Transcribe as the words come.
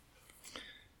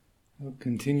Well,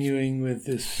 continuing with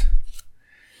this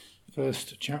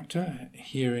first chapter,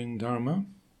 Hearing Dharma.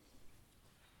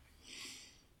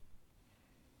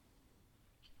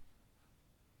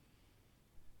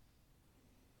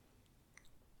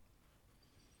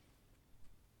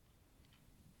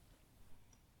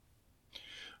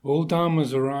 All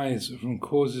dharmas arise from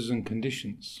causes and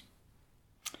conditions.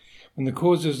 When the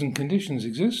causes and conditions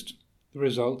exist, the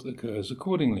result occurs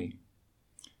accordingly.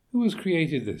 Who has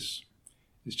created this?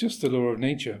 It's just the law of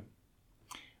nature.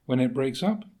 When it breaks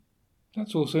up,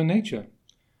 that's also nature.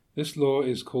 This law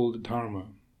is called Dharma.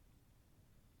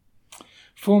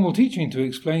 Formal teaching to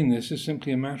explain this is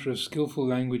simply a matter of skillful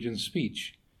language and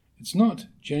speech. It's not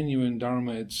genuine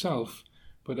Dharma itself,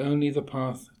 but only the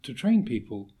path to train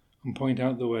people and point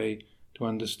out the way to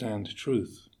understand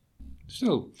truth.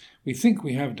 Still, we think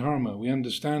we have Dharma, we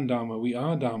understand Dharma, we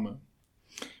are Dharma.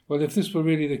 Well, if this were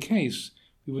really the case,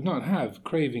 we would not have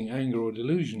craving, anger, or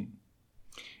delusion.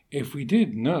 If we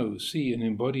did know, see, and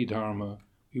embody Dharma,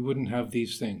 we wouldn't have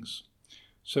these things.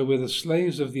 So we're the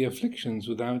slaves of the afflictions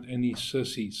without any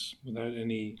surcease, without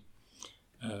any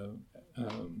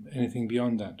anything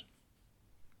beyond that.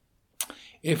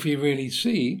 If we really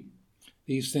see,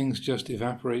 these things just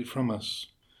evaporate from us.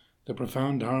 The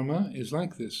profound Dharma is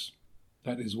like this.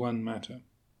 That is one matter.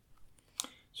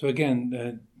 So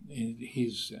again,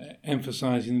 he's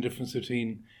emphasizing the difference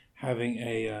between having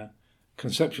a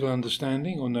conceptual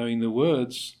understanding or knowing the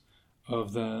words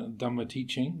of the Dhamma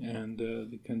teaching and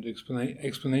the kind of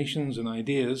explanations and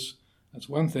ideas. That's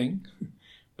one thing,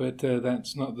 but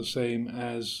that's not the same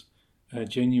as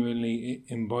genuinely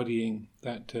embodying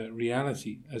that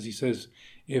reality. As he says,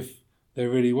 if there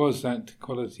really was that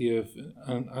quality of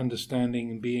understanding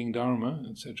and being Dharma,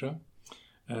 etc.,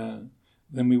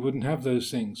 then we wouldn't have those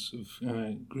things of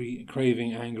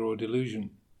craving, anger, or delusion.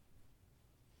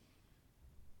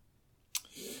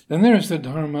 Then there is the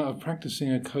Dharma of practicing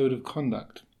a code of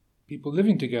conduct, people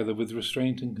living together with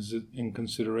restraint and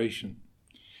consideration.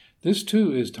 This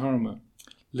too is Dharma,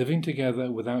 living together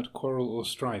without quarrel or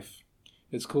strife.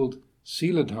 It's called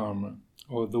Sila Dharma,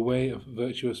 or the way of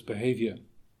virtuous behavior.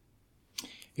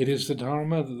 It is the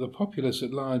Dharma that the populace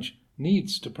at large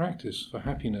needs to practice for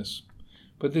happiness.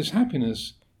 But this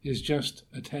happiness is just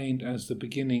attained as the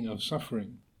beginning of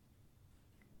suffering.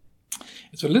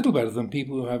 It's a little better than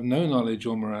people who have no knowledge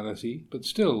or morality, but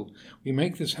still, we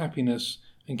make this happiness,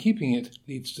 and keeping it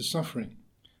leads to suffering.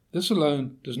 This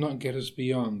alone does not get us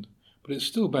beyond, but it's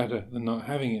still better than not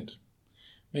having it.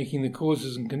 Making the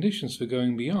causes and conditions for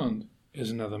going beyond is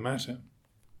another matter.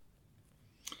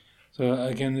 So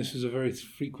again, this is a very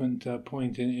frequent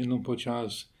point in Luang Por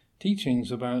Chah's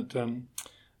teachings about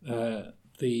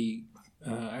the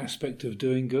aspect of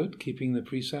doing good, keeping the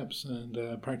precepts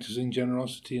and practicing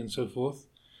generosity and so forth,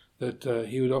 that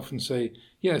he would often say,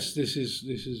 yes, this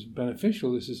is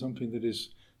beneficial, this is something that is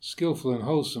skillful and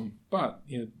wholesome, but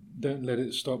don't let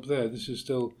it stop there. This is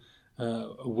still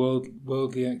a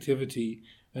worldly activity,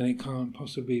 and it can't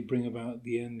possibly bring about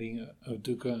the ending of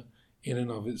dukkha in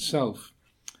and of itself.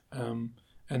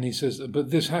 And he says, but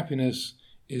this happiness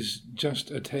is just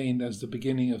attained as the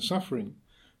beginning of suffering.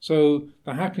 So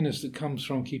the happiness that comes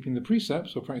from keeping the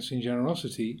precepts or practicing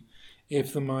generosity,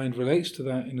 if the mind relates to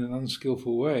that in an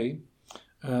unskillful way,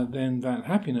 then that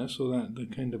happiness or that the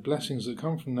kind of blessings that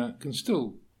come from that can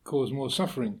still cause more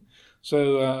suffering.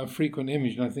 So a frequent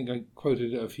image, and I think I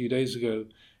quoted it a few days ago,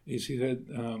 is he said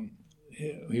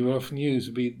he would often use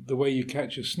would be the way you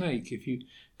catch a snake. If you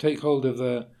take hold of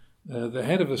the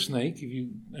head of a snake,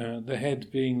 the head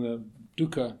being the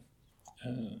dukkha,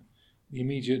 the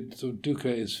immediate sort of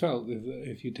dukkha is felt.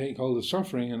 If you take hold of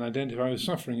suffering and identify with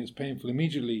suffering, it's painful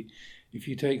immediately. If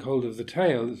you take hold of the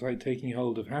tail, it's like taking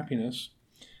hold of happiness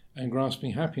and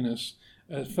grasping happiness.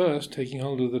 At first, taking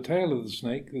hold of the tail of the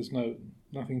snake, there's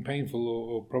nothing painful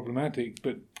or problematic,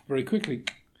 but very quickly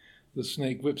the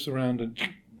snake whips around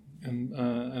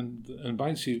and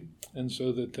bites you. And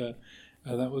so that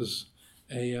was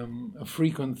a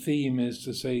frequent theme, is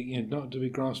to say, not to be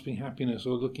grasping happiness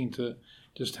or looking to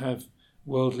just have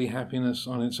worldly happiness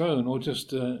on its own, or just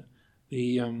the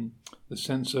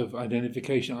sense of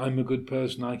identification. I'm a good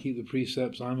person. I keep the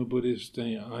precepts. I'm a Buddhist.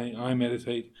 I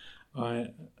meditate.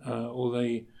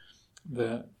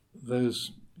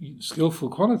 Those skillful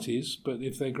qualities, but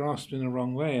if they're grasped in the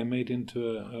wrong way and made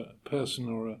into a person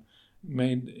or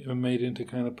made into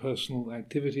kind of personal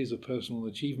activities or personal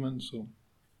achievements,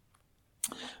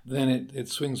 then it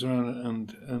swings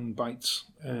around and bites,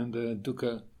 and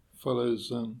dukkha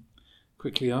follows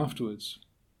quickly afterwards.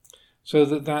 So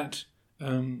that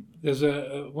there's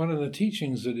one of the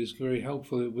teachings that is very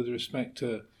helpful with respect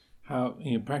to how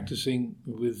practicing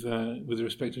with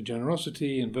respect to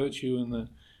generosity and virtue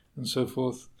and so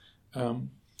forth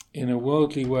in a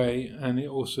worldly way, and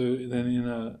also then in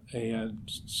a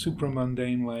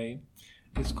supramundane way.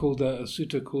 It's called a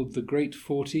sutta called the Great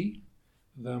 40,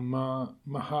 the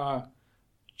Maha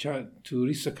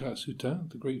Chaturisaka Sutta.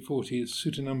 The Great 40 is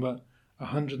sutta number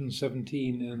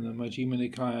 117 in the Majjhima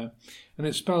Nikaya, and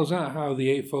it spells out how the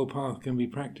Eightfold Path can be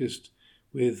practiced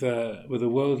with a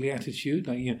worldly attitude.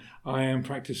 Like, I am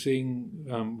practicing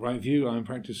right view. I am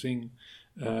practicing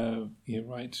right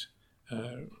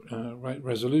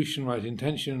resolution, right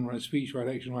intention, right speech, right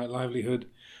action, right livelihood.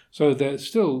 So there's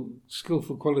still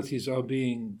skillful qualities are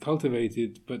being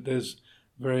cultivated, but there's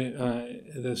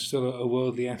still a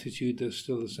worldly attitude. There's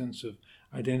still a sense of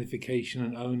identification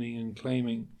and owning and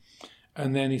claiming.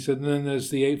 And then he said, and then there's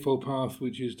the Eightfold Path,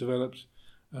 which is developed,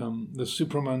 the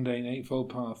supramundane Eightfold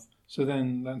Path. So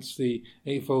then that's the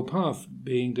Eightfold Path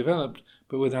being developed,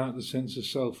 but without the sense of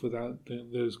self, without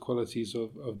those qualities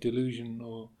of delusion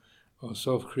or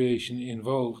self-creation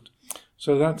involved.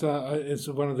 So that is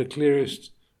one of the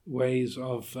clearest ways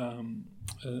of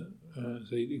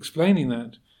explaining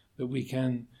that we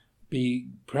can be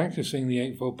practicing the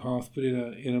Eightfold Path, but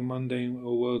in a mundane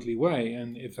or worldly way.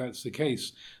 And if that's the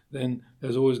case, then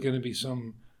there's always going to be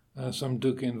some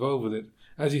dukkha involved with it.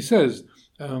 As he says,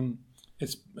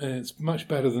 it's much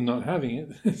better than not having it.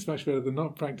 It's much better than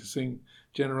not practicing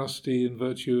generosity and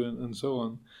virtue and so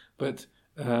on. But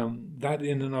that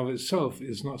in and of itself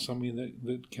is not something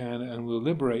that can and will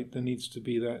liberate. There needs to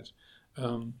be that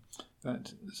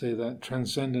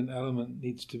transcendent element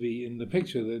needs to be in the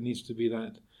picture. There needs to be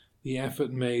the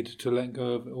effort made to let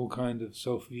go of all kind of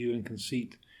self-view and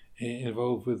conceit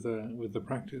involved with the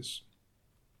practice.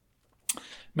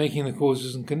 Making the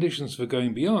causes and conditions for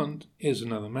going beyond is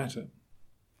another matter.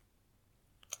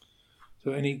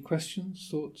 So any questions,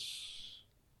 thoughts?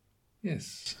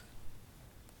 Yes.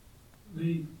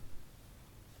 The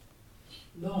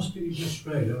last bit you just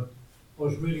read, I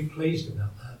was really pleased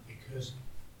about that, because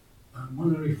one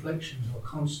of the reflections I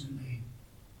constantly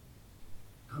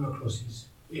come across is,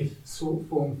 if thought,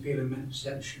 form, feeling, mental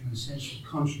perception and sensual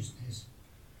consciousness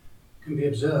can be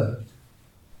observed,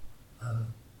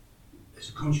 there's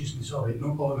a consciousness of it,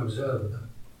 not by an observer,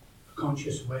 but a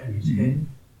conscious awareness,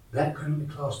 that cannot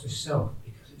be classed as self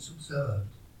because it's observed.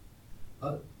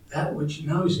 But that which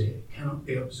knows it cannot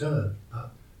be observed.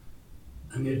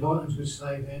 And the Advaitins would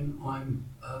say then, I'm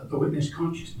the witness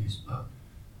consciousness. But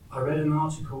I read an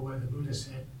article where the Buddha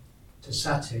said to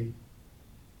Sati,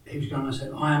 he was going to say,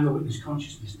 I am the witness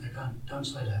consciousness. And they're going, don't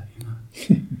say that,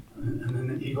 and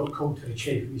then he got called to the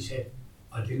chief and he said,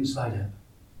 I didn't say that.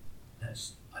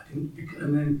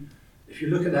 And then if you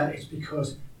look at that, it's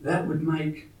because that would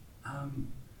make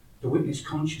the witness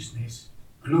consciousness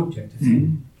an object, a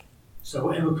thing. So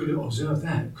whatever could observe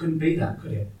that, it couldn't be that,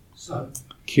 could it? So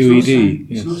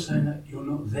QED. It's not saying that you're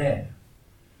not there.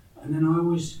 And then I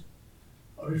was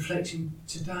reflecting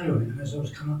today on it, and as I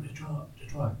was coming up to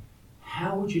drive,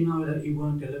 how would you know that you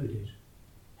weren't deluded?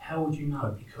 How would you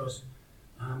know? Because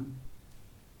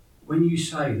when you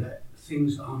say that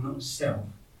things are not self,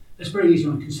 that's very easy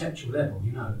on a conceptual level,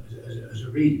 as a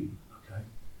reading, okay?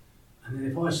 And then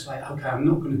if I say, okay, I'm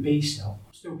not going to be self,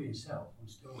 I'm still being self, I'm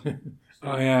still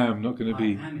I am not going to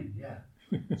be. I am, yeah.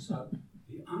 So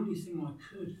the only thing I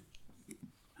could,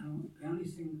 the only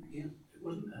thing, it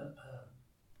wasn't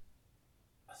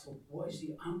I thought, what is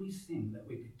the only thing that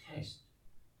we could test?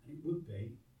 And it would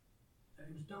be that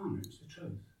it was Dharma, it was the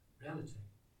truth, reality,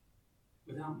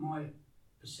 without my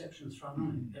perception thrown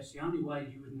on it. That's the only way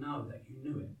you would know that you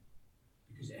knew it.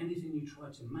 Because anything you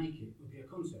tried to make it would be a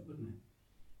concept, wouldn't it?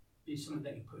 Be something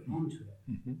that you put onto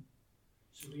it.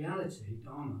 So reality,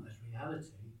 Dharma as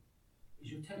reality,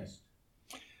 is your test.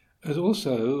 As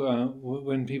also,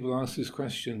 when people ask this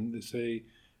question, they say,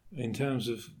 in terms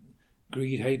of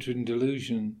greed, hatred and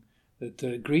delusion,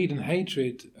 that greed and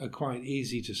hatred are quite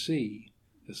easy to see.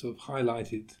 They're sort of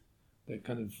highlighted. They're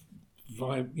kind of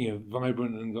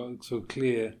vibrant and got sort of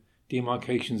clear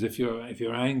demarcations. If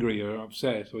you're angry or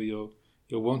upset or you're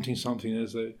wanting something,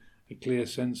 there's a clear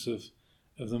sense of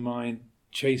the mind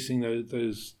chasing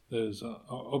those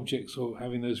objects or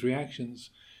having those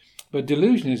reactions. But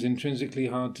delusion is intrinsically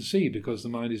hard to see because the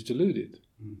mind is deluded.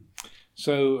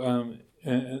 So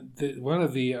one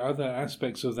of the other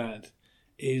aspects of that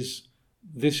is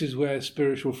this is where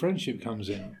spiritual friendship comes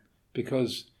in,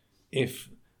 because if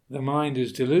the mind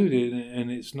is deluded and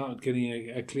it's not getting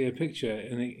a clear picture,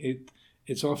 and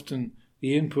it's often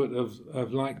the input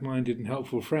of like-minded and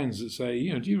helpful friends that say,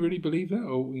 do you really believe that,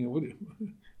 or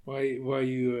why are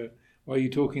you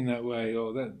talking that way,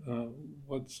 or that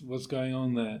what's going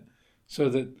on there? so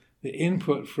that the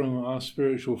input from our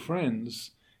spiritual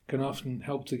friends can often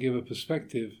help to give a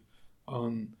perspective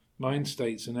on mind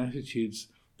states and attitudes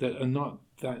that are not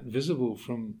that visible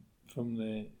from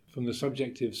the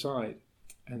subjective side,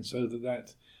 and so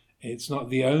that it's not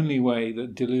the only way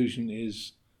that delusion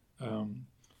is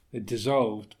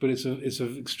dissolved, but it's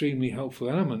an extremely helpful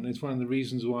element. It's one of the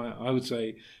reasons why I would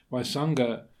say why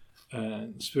Sangha,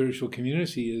 spiritual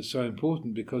community, is so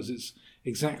important, because it's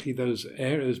exactly those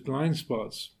areas, blind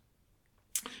spots,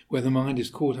 where the mind is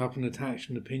caught up and attached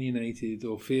and opinionated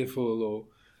or fearful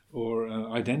or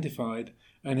identified,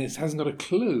 and it hasn't got a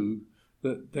clue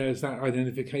that there's that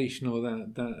identification or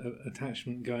that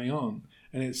attachment going on.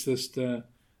 And it's just the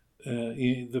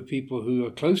people who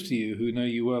are close to you, who know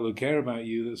you well, who care about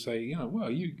you, that say,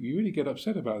 well, you really get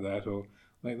upset about that, or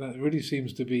like that really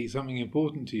seems to be something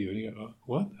important to you. And you go, oh,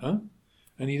 what? Huh?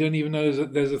 And you don't even know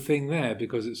that there's a thing there,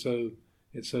 because it's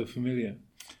so familiar.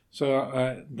 So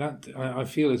I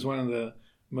feel is one of the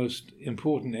most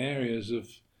important areas of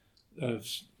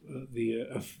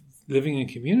living in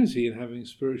community and having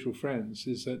spiritual friends,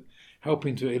 is that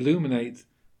helping to illuminate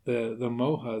the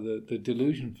moha, the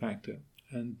delusion factor,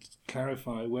 and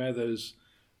clarify where those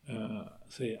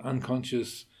say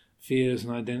unconscious fears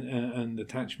and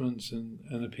attachments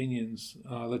and opinions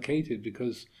are located,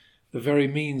 because the very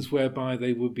means whereby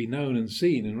they would be known and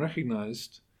seen and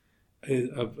recognized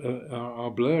are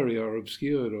blurry or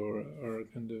obscured or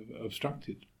kind of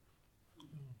obstructed.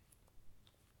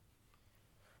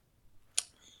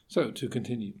 So, to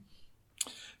continue.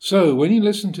 So, when you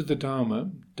listen to the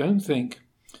Dharma, don't think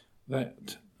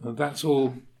that that's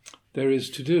all there is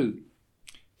to do.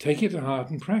 Take it to heart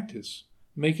and practice.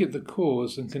 Make it the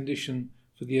cause and condition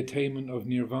for the attainment of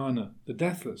nirvana, the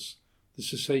deathless, the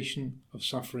cessation of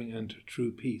suffering and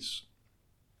true peace.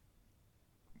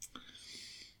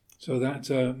 So that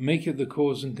make it the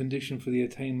cause and condition for the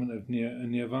attainment of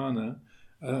nirvana.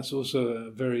 That's also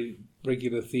a very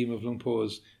regular theme of Luang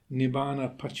Por's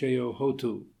Nibbana Pachayo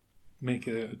Hotu. Make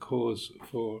it a cause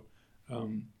for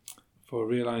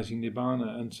realizing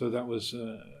Nibbana. And so that was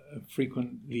a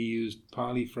frequently used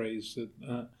Pali phrase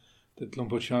that Luang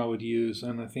Por Chah would use.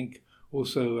 And I think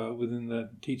also within the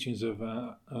teachings of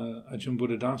Ajahn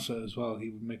Buddhadasa as well, he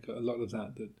would make a lot of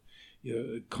that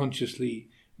you're consciously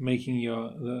making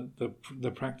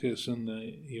the practice and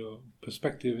your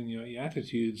perspective and your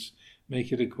attitudes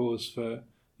make it a cause for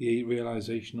the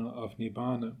realization of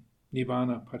Nibbana.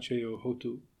 Nibbana Pachayo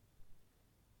Hotu.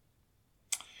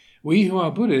 We who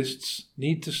are Buddhists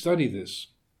need to study this,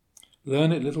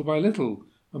 learn it little by little,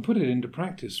 and put it into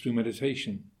practice through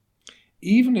meditation.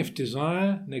 Even if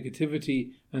desire,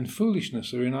 negativity, and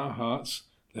foolishness are in our hearts,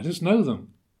 let us know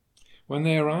them. When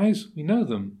they arise, we know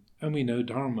them, and we know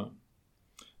Dharma.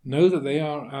 Know that they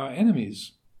are our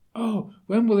enemies. Oh,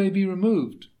 when will they be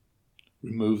removed?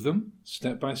 Remove them,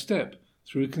 step by step,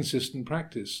 through consistent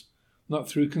practice, not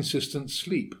through consistent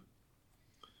sleep.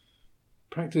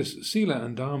 Practice Sila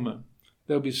and Dharma.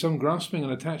 There will be some grasping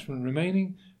and attachment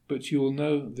remaining, but you will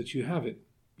know that you have it.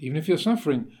 Even if you're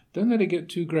suffering, don't let it get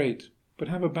too great, but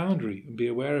have a boundary and be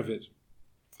aware of it.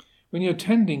 When you're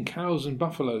tending cows and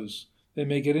buffaloes, they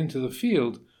may get into the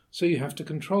field, so you have to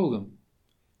control them.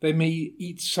 They may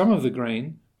eat some of the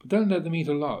grain, but don't let them eat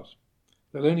a lot.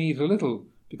 They'll only eat a little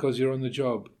because you're on the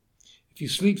job. If you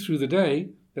sleep through the day,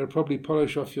 they'll probably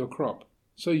polish off your crop,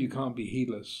 so you can't be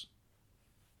heedless.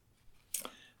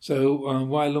 So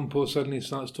why Luang Por suddenly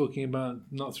starts talking about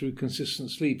not through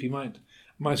consistent sleep,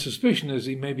 my suspicion is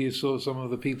he maybe saw some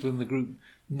of the people in the group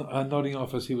nodding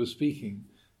off as he was speaking.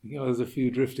 There's a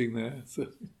few drifting there. So,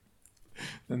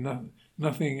 and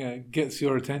nothing gets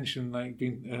your attention like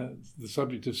being the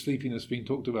subject of sleepiness being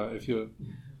talked about. If you're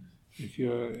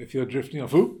drifting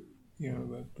off,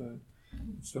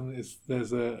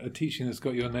 there's a teaching that's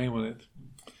got your name on it,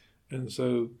 and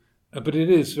so. But it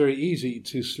is very easy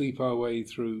to sleep our way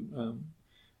through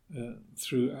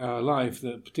our life,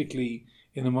 that particularly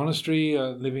in a monastery,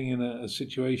 living in a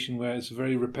situation where it's a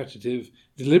very repetitive,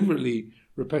 deliberately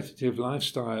repetitive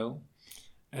lifestyle,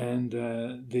 and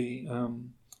the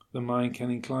mind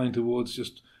can incline towards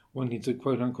just wanting to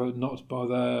quote unquote not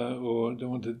bother, or don't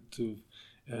want to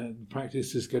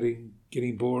practice is getting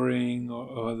boring,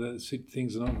 or the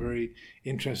things are not very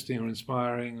interesting or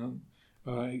inspiring.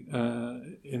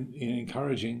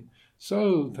 Encouraging,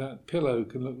 so that pillow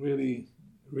can look really,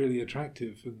 really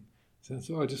attractive, and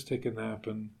so I'll just take a nap,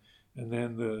 and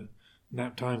then the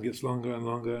nap time gets longer and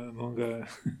longer and longer.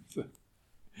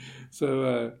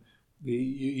 so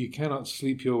you cannot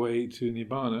sleep your way to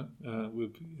Nibbana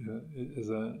as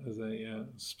a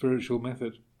spiritual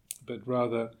method, but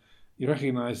rather you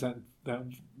recognize that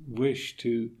wish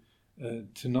to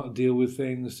to not deal with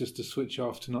things, just to switch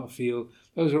off, to not feel.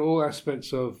 Those are all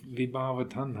aspects of vibhava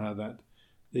tanha, that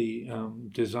the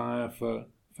desire for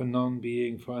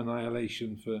non-being, for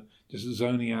annihilation, for just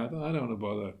zoning out. I don't want to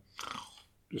bother.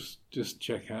 Just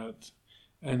check out,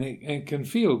 and it can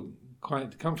feel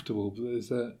quite comfortable, but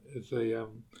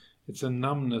it's a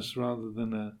numbness rather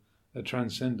than a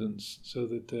transcendence, so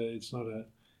that it's not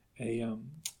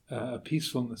a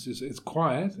peacefulness. It's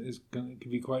quiet. It can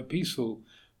be quite peaceful,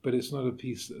 but it's not a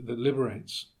peace that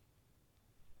liberates.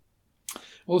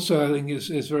 Also, I think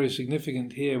it's very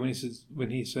significant here when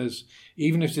he says,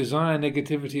 even if desire,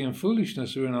 negativity, and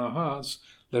foolishness are in our hearts,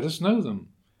 let us know them.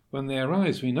 When they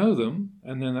arise, we know them,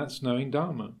 and then that's knowing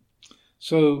Dharma.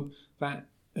 So that,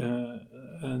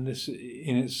 and this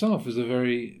in itself is a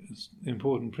very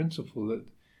important principle, that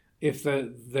if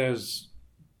there's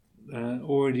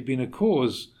already been a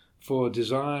cause for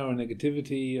desire or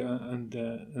negativity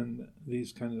and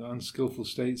these kind of unskillful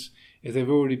states, if they've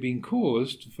already been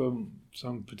caused from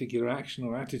some particular action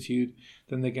or attitude,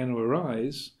 then they're going to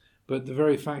arise. But the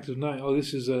very fact of knowing,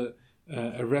 this is a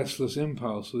restless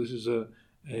impulse, or this is a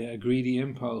greedy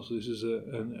impulse, or this is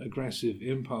an aggressive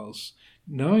impulse,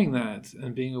 knowing that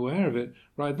and being aware of it,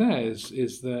 right there is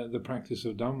the practice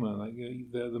of Dhamma. Like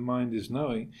the mind is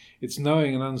knowing. It's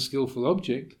knowing an unskillful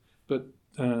object, but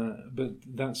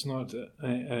that's not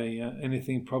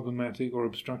anything problematic or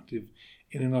obstructive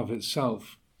in and of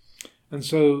itself. And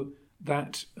so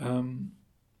that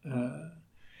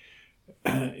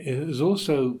is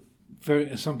also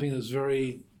something that's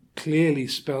very clearly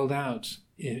spelled out.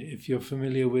 If you're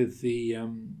familiar with the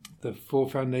four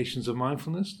foundations of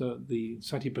mindfulness, the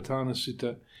Satipatthana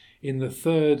Sutta, in the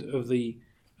third of the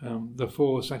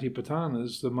four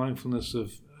Satipatthanas, the mindfulness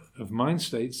of mind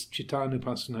states,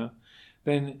 Cittanupassana,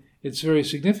 then it's very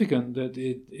significant that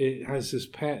it has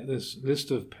this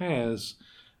list of pairs,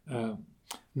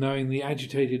 knowing the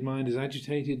agitated mind is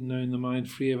agitated, knowing the mind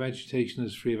free of agitation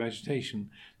is free of agitation,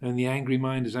 knowing the angry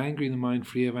mind is angry, the mind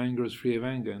free of anger is free of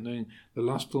anger, knowing the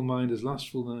lustful mind is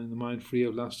lustful, knowing the mind free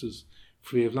of lust is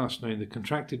free of lust, knowing the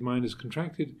contracted mind is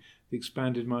contracted, the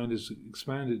expanded mind is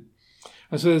expanded.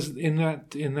 And so in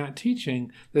that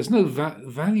teaching, there's no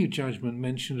value judgment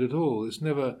mentioned at all.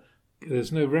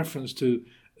 There's no reference to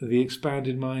the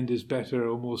expanded mind is better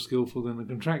or more skillful than the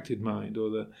contracted mind, or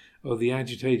the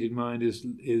agitated mind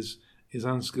is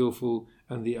unskillful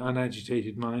and the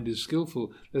unagitated mind is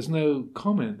skillful. There's no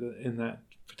comment in that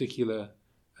particular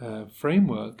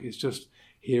framework. It's just,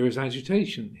 here is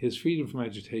agitation, here's freedom from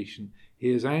agitation,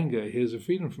 here's anger, here's a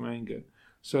freedom from anger.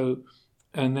 So,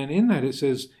 and then in that it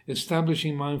says,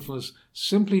 establishing mindfulness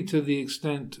simply to the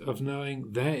extent of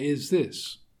knowing there is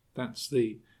this. That's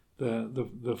the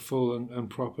full and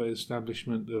proper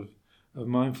establishment of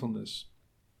mindfulness.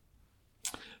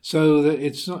 So that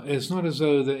it's not as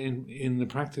though that in the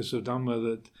practice of Dhamma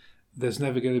that there's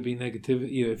never going to be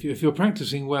negativity. If you're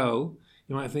practicing well,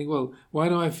 you might think, well, why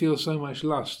do I feel so much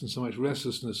lust and so much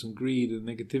restlessness and greed and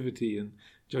negativity and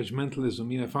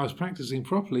judgmentalism? If I was practicing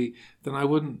properly, then I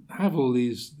wouldn't have all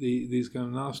these kind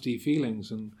of nasty feelings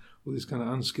and all these kind of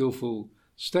unskillful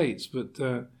states. But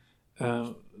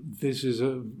this is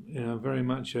very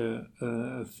much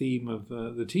a theme of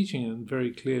the teaching, and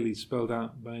very clearly spelled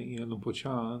out by Luang Por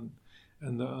Chah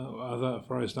and the other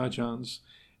forest ajahns.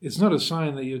 It's not a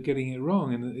sign that you're getting it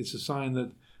wrong, and it's a sign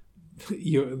that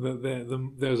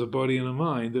there's a body and a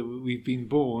mind, that we've been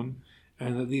born,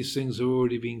 and that these things have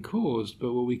already been caused.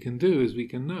 But what we can do is we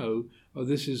can know,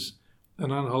 this is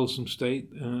an unwholesome state.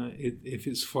 If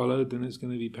it's followed, then it's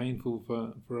going to be painful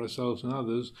for ourselves and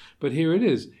others. But here it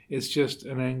is. It's just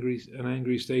an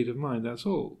angry state of mind. That's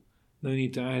all. No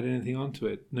need to add anything onto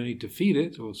it. No need to feed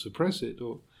it or suppress it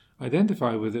or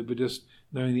identify with it, but just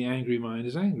knowing the angry mind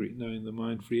is angry, knowing the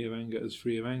mind free of anger is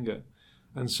free of anger.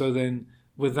 And so then,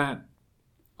 with that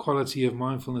quality of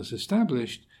mindfulness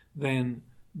established, then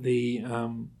the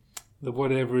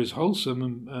whatever is wholesome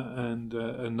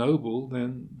and noble,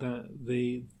 then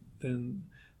the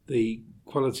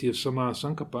quality of samma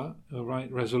sankappa,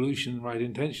 right resolution, right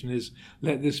intention, is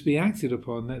let this be acted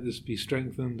upon, let this be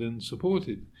strengthened and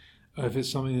supported. If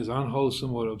it's something that's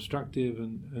unwholesome or obstructive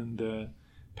and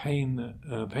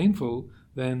painful,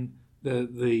 then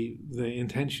the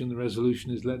intention, the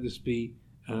resolution is let this be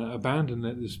abandoned,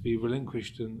 let this be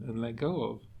relinquished and let go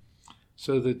of.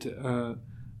 So that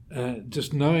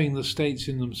just knowing the states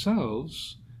in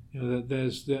themselves,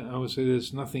 that I would say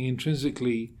there's nothing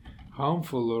intrinsically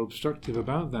harmful or obstructive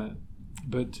about that,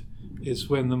 but it's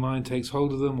when the mind takes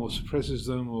hold of them or suppresses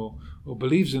them or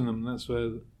believes in them, that's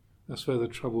where the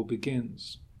trouble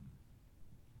begins.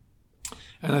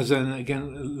 And as then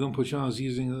again, Luang Por Chah is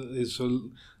using his sort of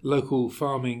local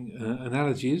farming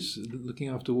analogies, looking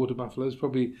after water buffaloes.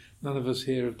 Probably none of us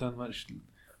here have done much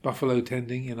buffalo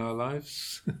tending in our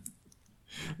lives,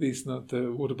 at least not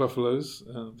water buffaloes.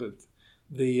 But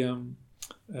the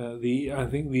I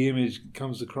think the image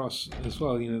comes across as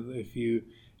well. You know, if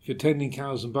you're tending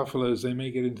cows and buffaloes, they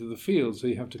may get into the field, so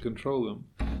you have to control them.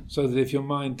 So that if your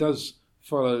mind does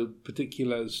follow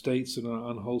particular states that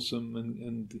are unwholesome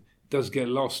and does get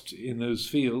lost in those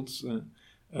fields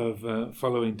of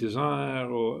following desire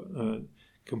or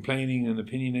complaining and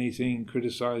opinionating,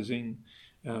 criticizing,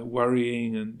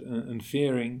 worrying and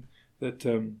fearing, that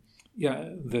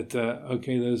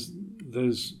okay,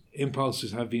 those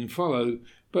impulses have been followed,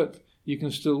 but you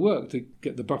can still work to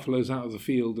get the buffaloes out of the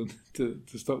field and to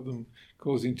stop them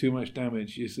causing too much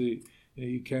damage. You see,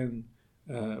 you can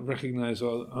recognize,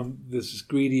 this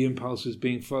greedy impulse is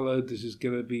being followed. This is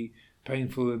going to be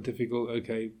painful and difficult.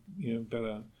 Okay,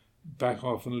 better back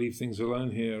off and leave things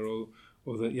alone here, or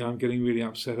that I'm getting really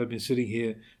upset. I've been sitting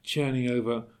here churning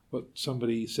over what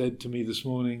somebody said to me this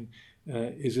morning.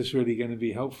 Is this really going to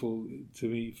be helpful to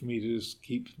me for me to just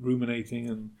keep ruminating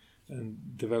and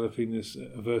developing this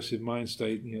aversive mind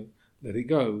state? Let it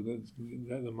go.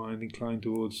 Let the mind incline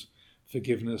towards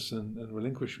forgiveness and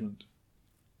relinquishment.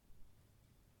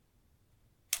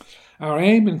 Our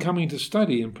aim in coming to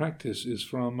study and practice is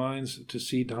for our minds to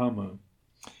see Dharma.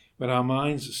 When our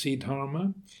minds see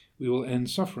Dharma, we will end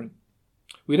suffering.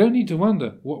 We don't need to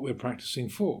wonder what we're practicing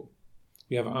for.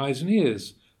 We have eyes and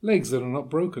ears, legs that are not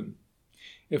broken.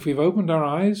 If we've opened our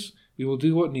eyes, we will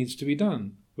do what needs to be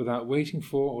done, without waiting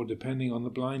for or depending on the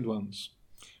blind ones.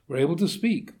 We're able to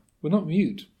speak. We're not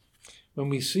mute. When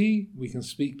we see, we can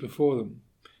speak before them.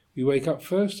 We wake up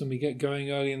first and we get going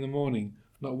early in the morning,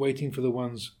 not waiting for the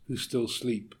ones who still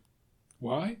sleep.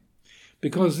 Why?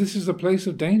 Because this is a place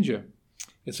of danger.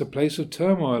 It's a place of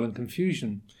turmoil and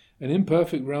confusion, an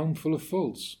imperfect realm full of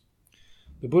faults.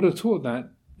 The Buddha taught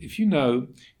that, if you know,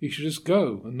 you should just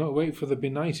go and not wait for the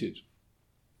benighted.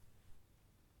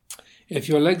 If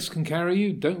your legs can carry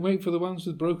you, don't wait for the ones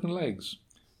with broken legs.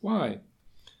 Why?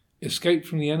 Escape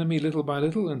from the enemy little by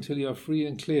little until you are free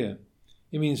and clear.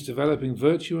 It means developing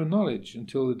virtue and knowledge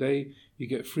until the day you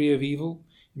get free of evil.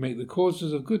 You make the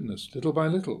causes of goodness little by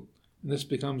little, and this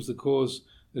becomes the cause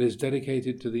that is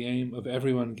dedicated to the aim of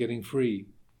everyone getting free.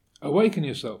 Awaken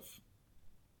yourself.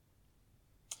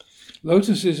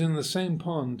 Lotuses in the same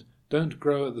pond don't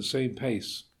grow at the same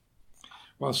pace.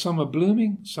 While some are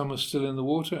blooming, some are still in the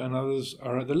water, and others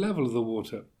are at the level of the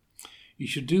water. You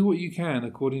should do what you can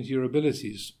according to your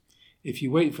abilities. If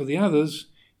you wait for the others,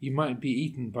 you might be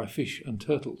eaten by fish and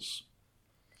turtles.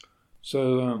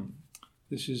 So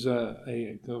this is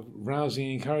a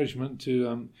rousing encouragement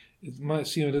to. It might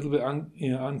seem a little bit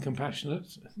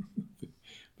uncompassionate,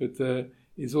 but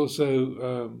it's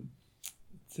also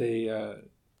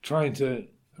trying to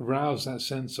arouse that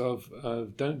sense of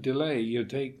don't delay.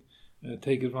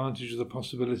 Take advantage of the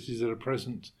possibilities that are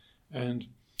present, and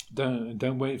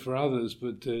don't wait for others,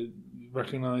 but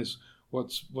recognize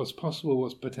what's possible,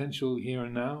 what's potential here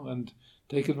and now, and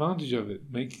take advantage of it.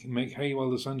 Make hay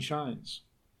while the sun shines.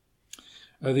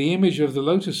 The image of the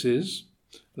lotuses,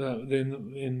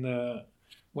 in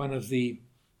one of the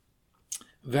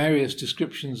various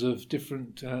descriptions of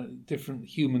different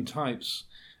human types,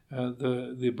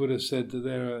 the Buddha said that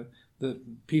there are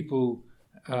that people.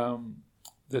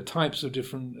 The types of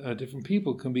different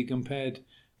people can be compared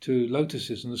to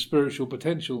lotuses, and the spiritual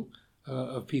potential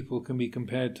of people can be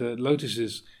compared to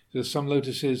lotuses. So some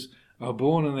lotuses are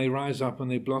born and they rise up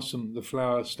and they blossom. The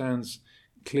flower stands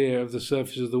clear of the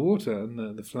surface of the water,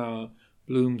 and the flower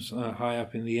blooms high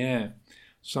up in the air.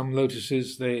 Some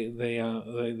lotuses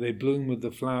they bloom with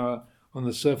the flower on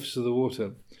the surface of the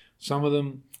water. Some of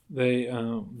them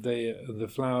the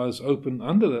flowers open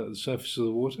under the surface of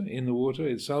the water, in the water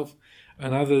itself,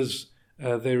 and others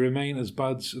they remain as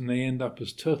buds and they end up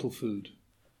as turtle food.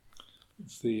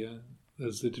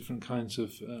 There's the different kinds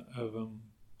of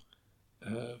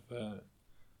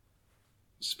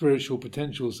spiritual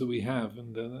potentials that we have,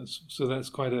 and that's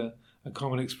quite a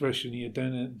common expression here.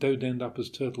 Don't end up as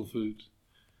turtle food.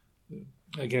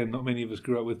 Again, not many of us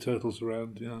grew up with turtles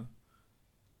around. Yeah.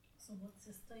 So what's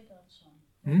the state action?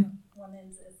 One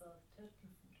ends as a turtle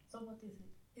food. So what is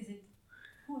it? Is it?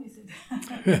 Who is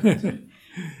it?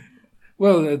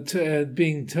 Well,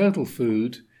 being turtle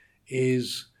food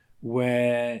is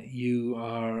where you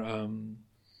are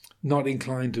not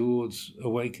inclined towards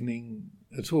awakening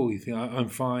at all. You think, I'm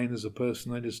fine as a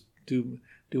person, I just do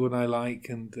what I like,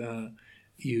 and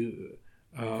you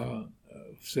are,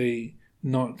 say,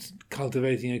 not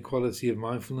cultivating a quality of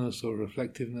mindfulness or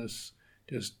reflectiveness,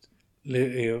 just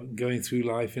going through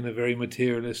life in a very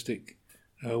materialistic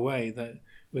way, that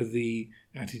with the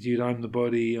attitude, I'm the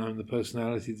body, I'm the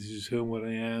personality, this is who and what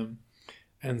I am.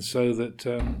 And so that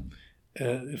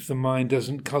if the mind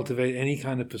doesn't cultivate any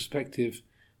kind of perspective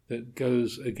that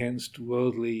goes against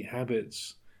worldly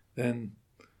habits, then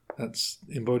that's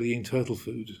embodying turtle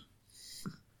food.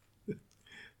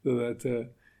 So that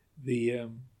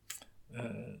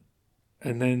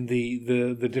and then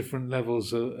the different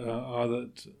levels are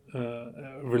that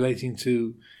relating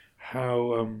to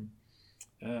how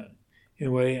in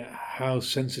a way how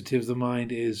sensitive the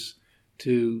mind is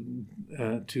to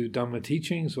Dharma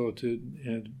teachings or to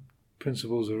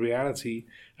principles of reality,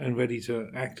 and ready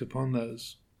to act upon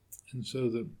those. And so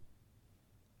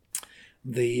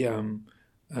the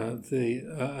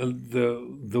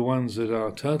ones that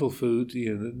are turtle food,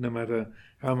 no matter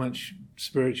how much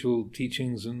spiritual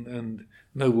teachings and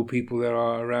noble people there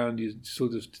are around, you're still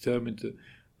just determined to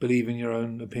believe in your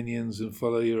own opinions and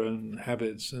follow your own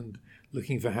habits, and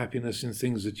looking for happiness in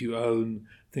things that you own,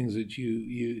 things that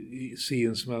you see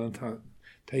and smell and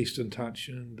taste and touch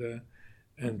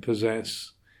and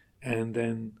possess, and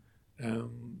then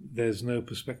there's no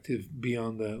perspective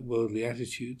beyond the worldly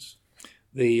attitudes.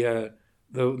 The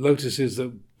lotuses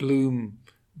that bloom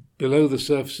below the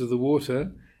surface of the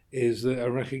water is a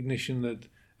recognition that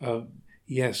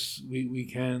yes, we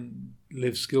can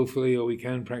live skillfully, or we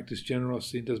can practice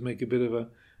generosity. It does make a bit of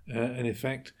an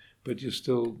effect, but you're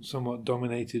still somewhat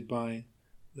dominated by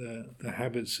the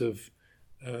habits of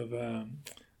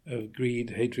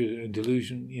greed, hatred, and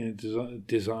delusion,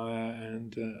 desire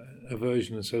and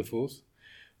aversion, and so forth.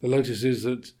 The lotuses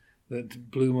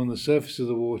that bloom on the surface of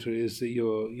the water is that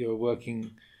you're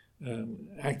working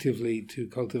actively to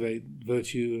cultivate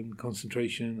virtue and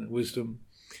concentration and wisdom.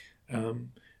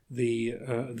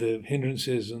 The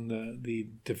hindrances and the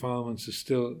defilements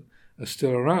are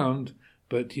still around,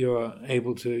 but you're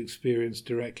able to experience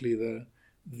directly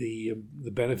the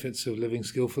benefits of living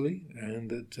skillfully,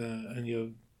 and you're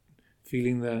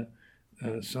feeling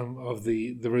some of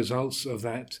the results of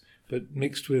that, but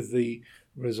mixed with the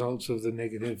results of the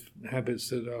negative habits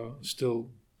that are still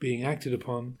being acted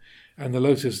upon. And the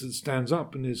lotus that stands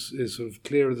up and is sort of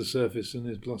clear of the surface and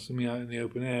is blossoming out in the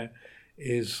open air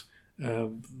is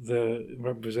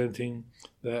representing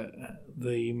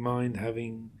the mind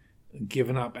having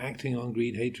given up acting on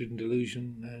greed, hatred, and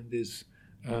delusion, and is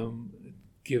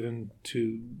given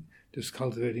to just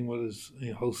cultivating what is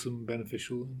wholesome,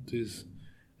 beneficial, and is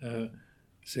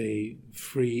say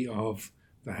free of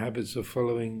the habits of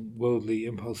following worldly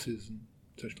impulses and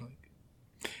such like.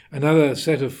 Another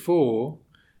set of four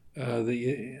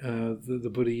the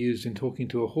Buddha used in talking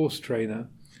to a horse trainer.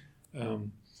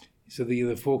 So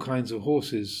the four kinds of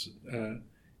horses,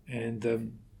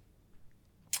 and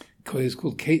it's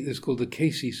called the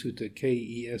Kesi Sutta,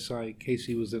 Kesi.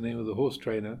 Kesi was the name of the horse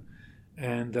trainer,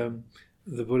 and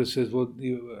the Buddha says, well,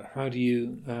 how do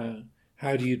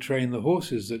you train the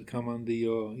horses that come under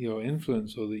your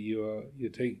influence, or that you're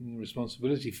taking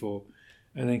responsibility for?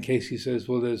 And then Casey says,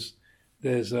 well,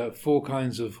 there's four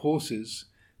kinds of horses.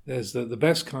 There's the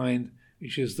best kind,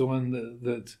 which is the one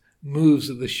that moves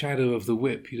at the shadow of the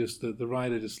whip. The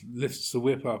rider just lifts the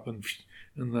whip up, and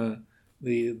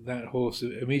that horse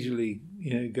immediately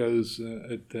goes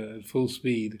at full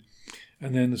speed.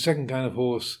 And then the second kind of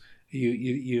horse,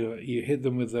 you hit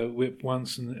them with the whip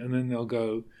once, and then they'll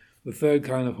go. The third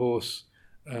kind of horse,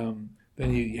 then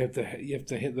you have to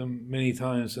hit them many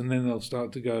times, and then they'll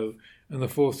start to go. And the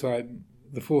fourth type,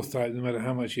 no matter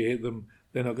how much you hit them,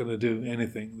 they're not going to do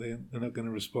anything. They're not going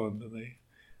to respond,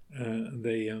 and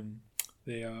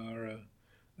they are,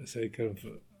 let's say, kind of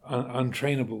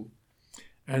untrainable.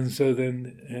 And so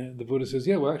then the Buddha says,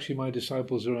 yeah, well, actually, my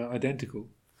disciples are identical.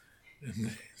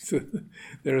 And so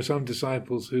there are some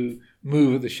disciples who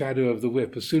move at the shadow of the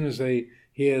whip. As soon as they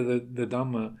hear the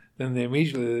Dhamma, then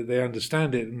they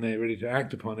understand it and they're ready to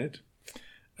act upon it.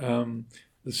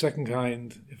 The second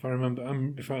kind, if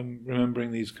I'm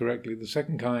remembering these correctly, the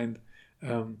second kind,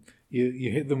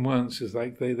 you hit them once, is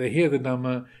like they hear the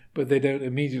Dhamma, but they don't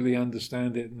immediately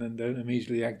understand it and then don't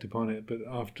immediately act upon it. But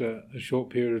after a short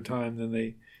period of time, then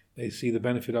they see the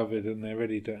benefit of it and they're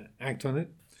ready to act on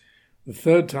it. The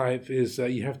third type is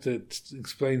you have to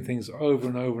explain things over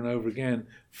and over and over again.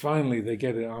 Finally, they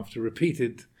get it after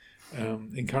repeated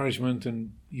encouragement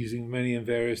and using many and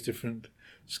various different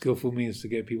skillful means to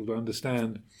get people to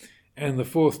understand. And the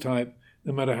fourth type,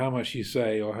 no matter how much you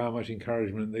say or how much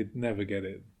encouragement, they never get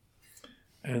it.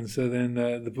 And so then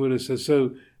the Buddha says,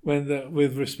 so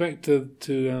with respect to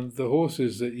the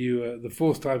horses that the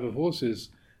fourth type of horses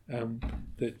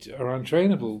that are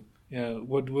untrainable,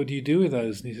 what do you do with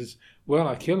those? And he says, well,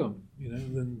 I kill them.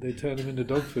 Then they turn them into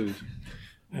dog food.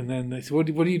 And then they say, what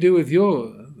do you do with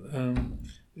your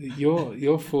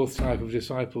fourth type of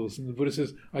disciples? And the Buddha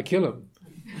says, I kill them.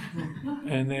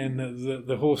 And then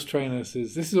the horse trainer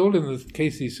says, this is all in the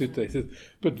Kesi Sutta. He says,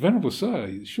 but Venerable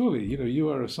Sir, surely, you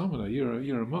are a samana,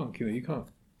 you're a monk, you can't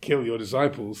kill your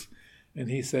disciples. And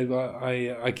he said, well,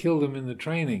 I kill them in the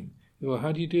training. Well,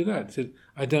 how do you do that? He said,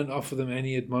 I don't offer them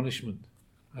any admonishment.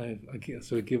 I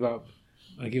sort of give up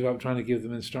trying to give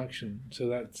them instruction. So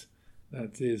that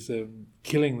is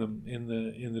killing them in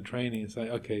the training. It's like,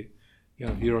 okay,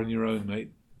 you're on your own,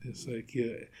 mate. It's like,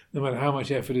 no matter how much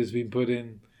effort has been put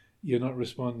in, you're not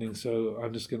responding. So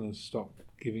I'm just going to stop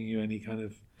giving you any kind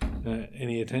of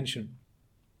any attention.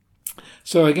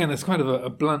 So again, it's kind of a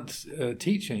blunt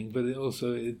teaching, but it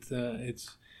also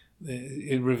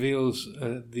it reveals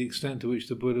the extent to which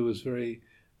the Buddha was very,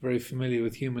 very familiar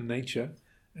with human nature,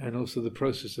 and also the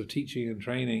process of teaching and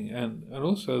training, and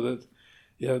also that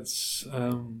it's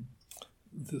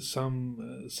that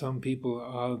some people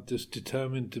are just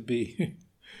determined to be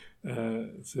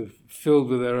sort of filled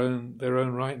with their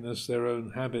own rightness, their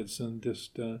own habits, and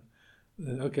just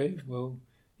okay, well,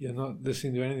 you're not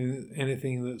listening to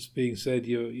anything that's being said.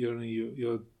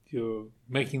 You're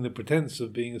making the pretense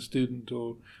of being a student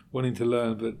or wanting to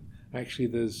learn, but actually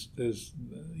there's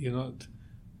you're not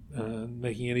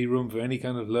making any room for any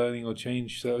kind of learning or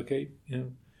change. So okay,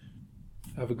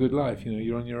 have a good life.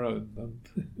 You're on your own.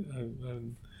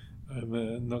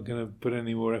 I'm not going to put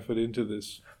any more effort into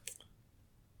this.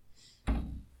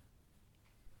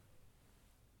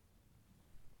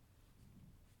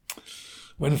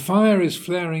 When fire is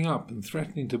flaring up and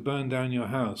threatening to burn down your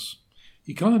house,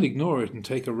 you can't ignore it and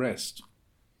take a rest.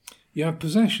 You have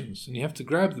possessions, and you have to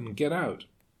grab them and get out.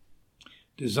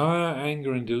 Desire,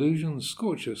 anger, and delusion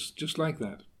scorch us just like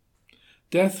that.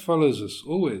 Death follows us,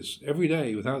 always, every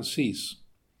day, without cease.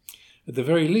 At the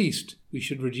very least, we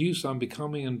should reduce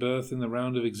unbecoming and birth in the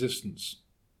round of existence.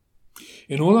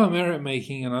 In all our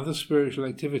merit-making and other spiritual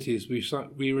activities,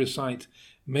 we recite,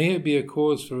 may it be a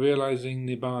cause for realizing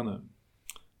Nibbana.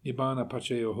 Nibbana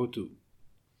paccaya hotu.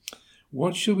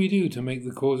 What should we do to make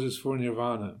the causes for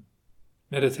nirvana?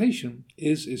 Meditation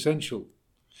is essential.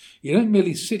 You don't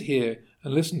merely sit here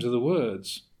and listen to the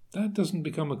words. That doesn't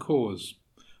become a cause.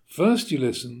 First you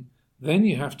listen, then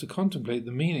you have to contemplate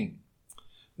the meaning.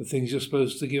 The things you're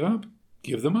supposed to give up,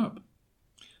 give them up.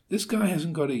 This guy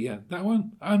hasn't got it yet. That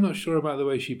one, I'm not sure about the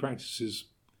way she practices.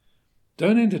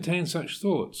 Don't entertain such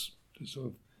thoughts. Just sort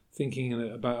of thinking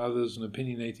about others and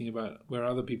opinionating about where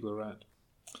other people are at.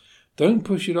 Don't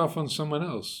push it off on someone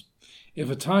else. If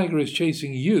a tiger is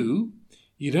chasing you,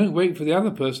 you don't wait for the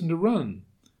other person to run.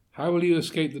 How will you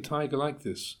escape the tiger like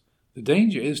this? The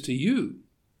danger is to you.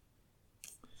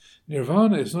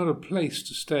 Nirvana is not a place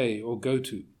to stay or go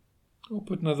to. Or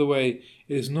put another way,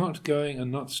 it is not going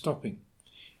and not stopping.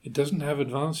 It doesn't have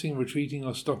advancing, retreating,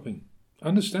 or stopping.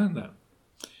 Understand that.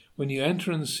 When you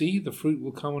enter and see, the fruit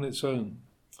will come on its own.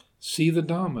 See the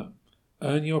Dharma,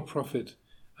 earn your profit,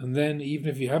 and then, even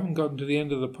if you haven't gotten to the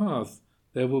end of the path,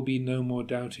 there will be no more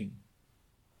doubting.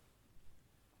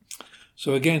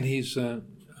 So again, he's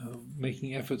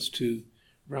making efforts to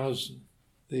rouse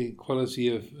the quality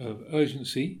of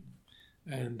urgency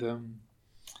and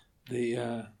the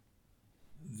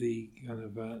kind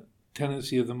of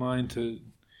tendency of the mind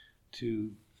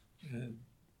to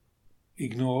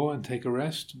ignore and take a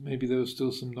rest. Maybe there was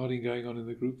still some nodding going on in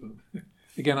the group.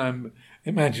 Again, I'm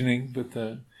imagining,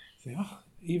 but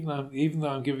even though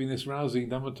I'm giving this rousing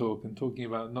Dhamma talk and talking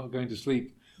about not going to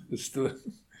sleep, there's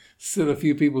still a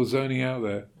few people zoning out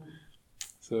there.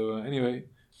 So anyway,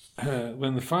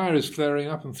 when the fire is flaring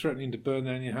up and threatening to burn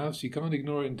down your house, you can't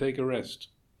ignore it and take a rest.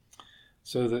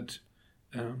 So that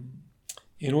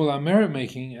in all our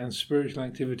merit-making and spiritual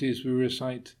activities, we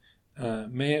recite,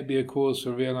 may it be a cause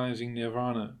for realizing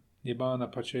nirvana, nibbana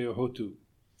paccaya hotu.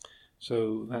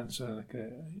 So that's like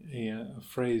a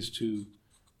phrase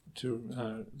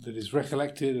that is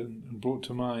recollected and brought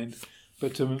to mind.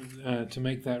 But to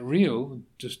make that real,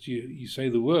 just you say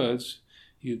the words,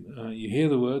 you hear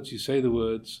the words, you say the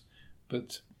words,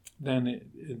 but then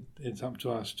it's up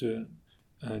to us to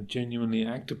genuinely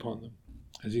act upon them.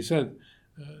 As he said,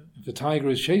 if the tiger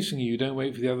is chasing you, don't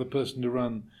wait for the other person to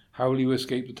run. How will you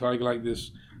escape the tiger like this?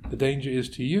 The danger is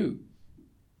to you.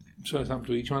 So it's up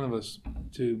to each one of us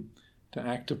to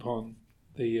act upon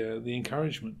the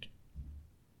encouragement.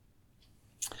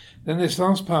 Then this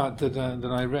last part that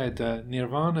I read,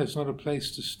 nirvana is not a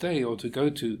place to stay or to go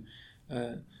to.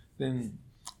 Then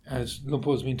as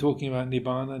Lumpo's been talking about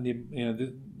Nibbana,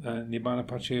 Nibbana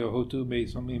Paccaya Hotu, may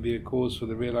something be a cause for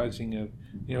the realizing of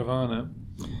Nirvana,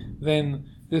 then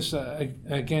this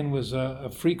again was a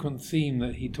frequent theme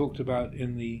that he talked about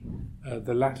in the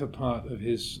latter part of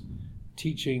his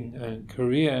teaching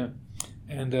career.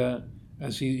 And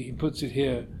as he puts it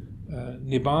here,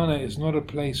 Nibbana is not a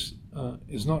place,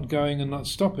 is not going and not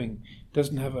stopping. It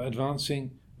doesn't have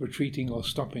advancing, retreating, or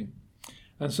stopping.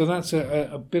 And so that's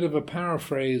a bit of a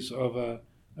paraphrase of a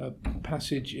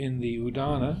passage in the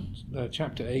Udana,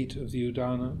 chapter 8 of the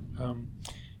Udana.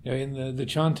 In the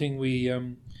chanting, we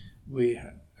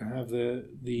have the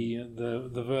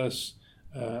verse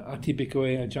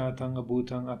Atibikoe ajatang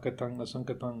abutang akatang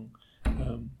asankatang.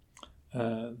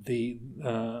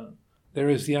 There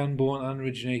is the unborn,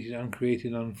 unoriginated,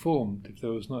 uncreated, unformed. If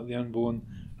there was not the unborn,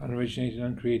 unoriginated,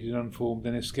 uncreated, unformed,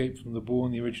 then escape from the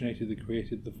born, the originated, the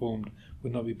created, the formed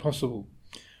would not be possible.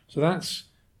 So that's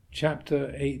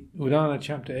chapter 8, Udana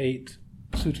chapter 8,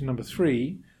 sutta number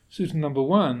 3. Sutta number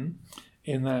 1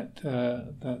 in that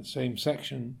same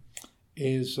section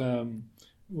is where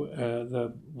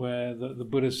the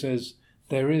Buddha says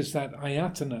there is that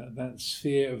ayatana, that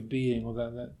sphere of being, or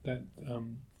that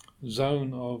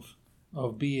zone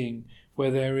of being,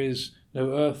 where there is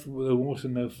no earth, no water,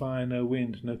 no fire, no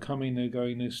wind, no coming, no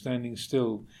going, no standing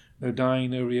still, no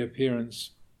dying, no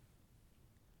reappearance,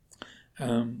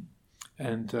 and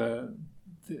then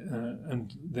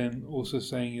also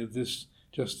saying that this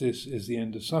is the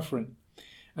end of suffering.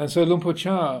 And so Lumpur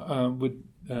Cha would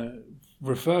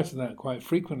refer to that quite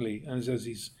frequently, and as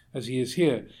he is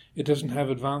here, it doesn't have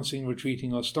advancing,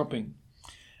 retreating, or stopping.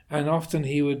 And often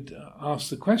he would ask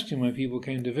the question when people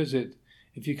came to visit,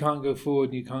 if you can't go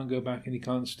forward and you can't go back and you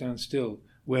can't stand still,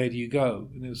 where do you go?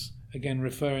 And it was again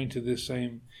referring to this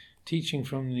same teaching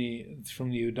from the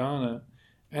Udana,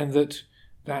 and that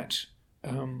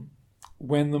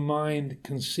when the mind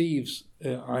conceives,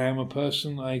 I am a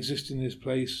person, I exist in this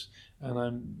place,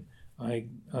 and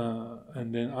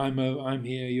then I'm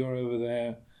here, you're over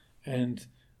there, and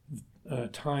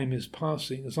time is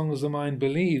passing. As long as the mind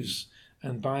believes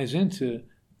and buys into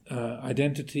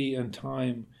identity and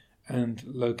time and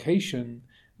location,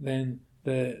 then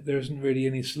there isn't really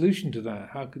any solution to that.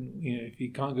 How can if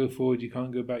you can't go forward, you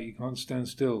can't go back, you can't stand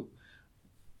still.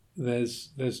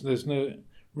 There's no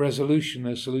resolution,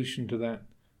 no solution to that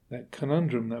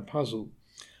conundrum, that puzzle.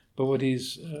 But what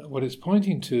it's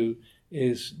pointing to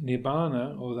is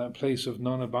Nibbana, or that place of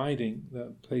non-abiding,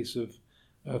 that place of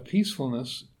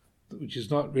peacefulness, which is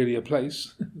not really a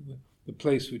place, the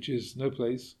place which is no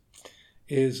place,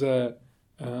 is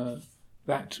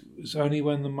that is only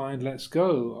when the mind lets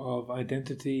go of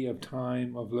identity, of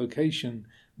time, of location,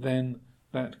 then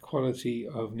that quality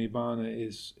of Nibbana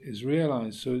is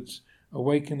realized. So it's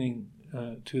awakening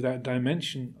to that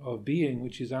dimension of being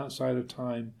which is outside of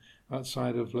time,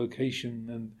 outside of location,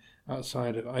 and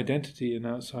outside of identity, and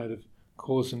outside of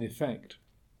cause and effect.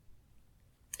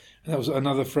 And that was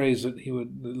another phrase that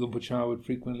Lumpur Cha would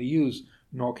frequently use,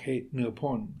 nok het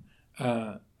nirpon,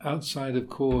 outside of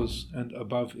cause and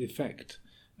above effect,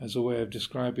 as a way of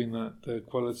describing the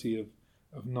quality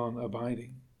of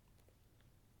non-abiding.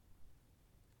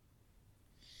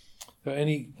 So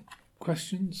any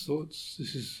questions, thoughts?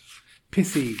 This is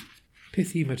pithy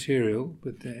material,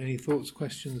 but any thoughts,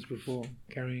 questions before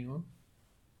carrying on?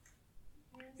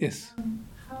 Yes.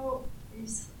 How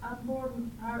is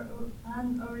unborn,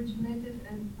 unoriginated,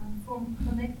 and unformed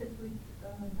connected with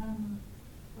Dharma?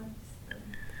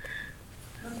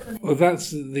 Well,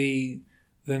 that's the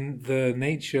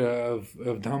nature of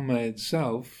Dhamma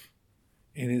itself.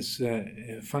 In its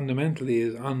fundamentally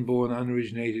is unborn,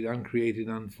 unoriginated, uncreated,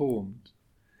 unformed.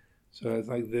 So it's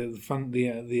like the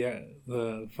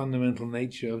fundamental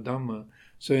nature of Dhamma.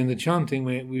 So in the chanting,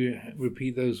 we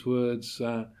repeat those words.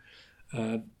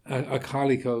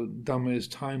 Akaliko, Dhamma is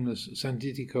timeless.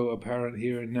 Sanditiko, apparent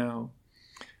here and now,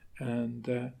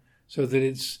 and so that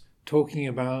it's talking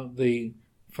about the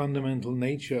fundamental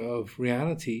nature of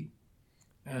reality,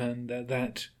 and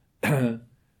that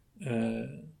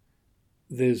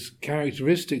there's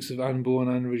characteristics of unborn,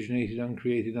 unoriginated,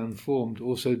 uncreated, unformed,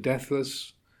 also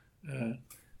deathless.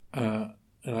 Like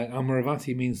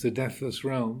Amaravati means the deathless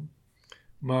realm.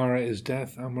 Mara is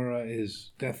death, Amara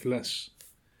is deathless.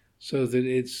 So that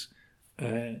it's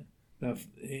in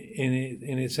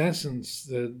its essence,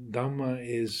 the Dhamma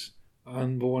is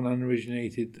unborn,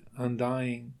 unoriginated,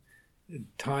 undying.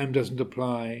 Time doesn't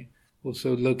apply.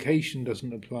 Also, location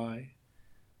doesn't apply.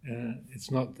 It's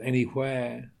not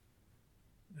anywhere.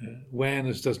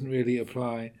 Awareness doesn't really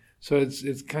apply. So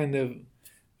it's kind of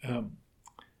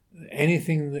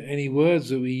any words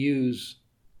that we use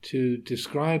to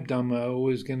describe Dhamma are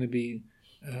always going to be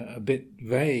a bit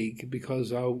vague,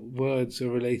 because our words are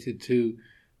related to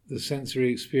the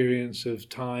sensory experience of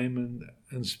time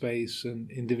and space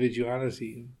and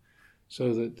individuality,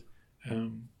 so that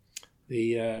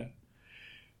the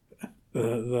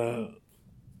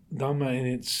Dhamma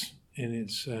in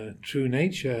its true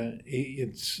nature,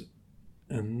 it's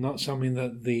not something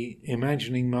that the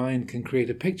imagining mind can create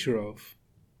a picture of,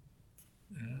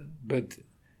 but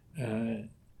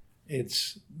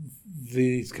it's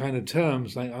these kind of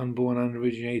terms like unborn,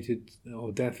 unoriginated,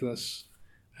 or deathless,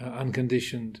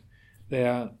 unconditioned. They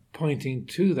are pointing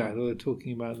to that, or they're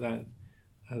talking about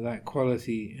that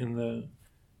quality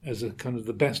as a kind of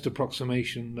the best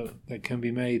approximation that can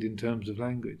be made in terms of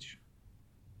language.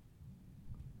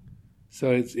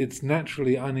 So it's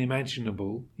naturally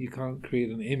unimaginable. You can't create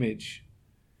an image,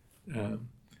 and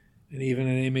even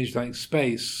an image like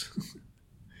space,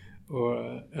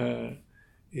 or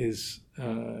is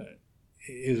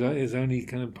only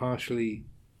kind of partially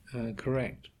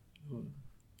correct,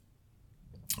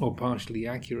 or partially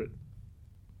accurate.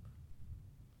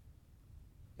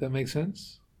 That makes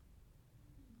sense?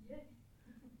 Yeah.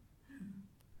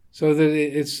 So that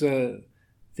it's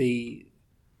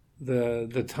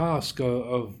the task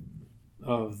of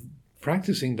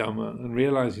practicing Dhamma and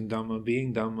realizing Dhamma,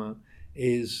 being Dhamma,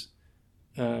 is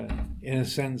in a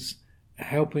sense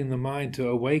helping the mind to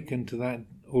awaken to that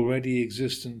already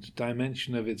existent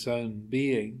dimension of its own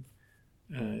being,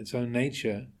 its own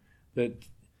nature, that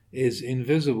is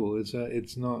invisible.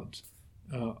 It's not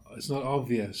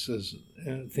obvious as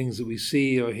things that we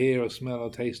see or hear or smell or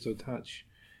taste or touch.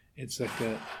 It's like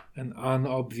an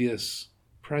unobvious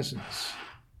presence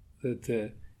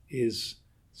that is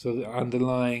so that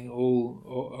underlying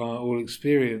all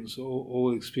experience,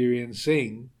 all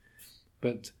experiencing,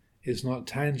 but it's not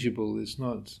tangible. It's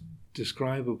not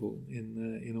describable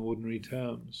in ordinary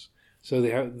terms. So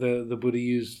the Buddha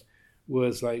used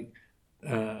words like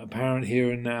apparent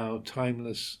here and now,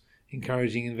 timeless,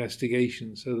 encouraging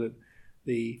investigation, so that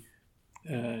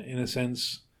in a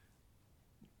sense,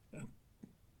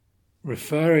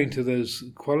 referring to those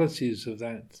qualities of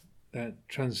that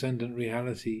transcendent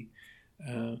reality,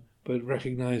 but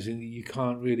recognizing that you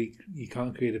can't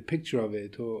create a picture of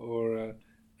it or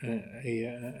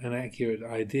an accurate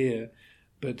idea,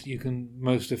 but you can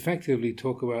most effectively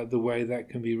talk about the way that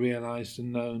can be realized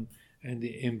and known and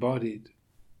embodied.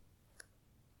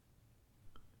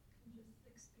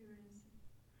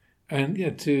 And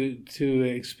to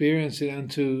experience it and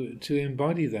to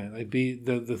embody that. Like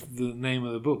the name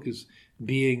of the book is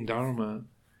Being Dharma,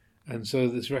 and so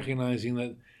that's recognizing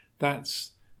that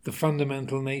that's the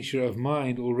fundamental nature of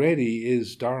mind already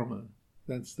is Dharma.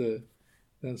 That's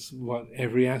what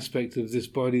every aspect of this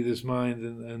body, this mind,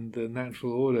 and the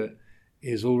natural order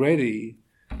is already.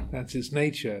 That's its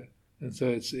nature, and so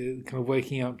it's kind of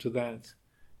waking up to that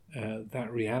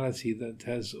reality that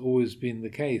has always been the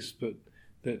case, but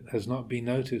that has not been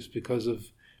noticed because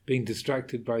of being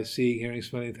distracted by seeing, hearing,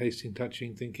 smelling, tasting,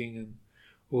 touching, thinking, and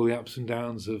all the ups and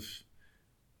downs of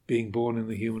being born in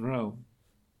the human realm.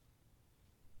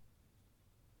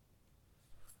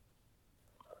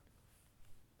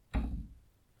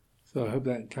 So I hope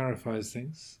that clarifies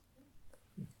things.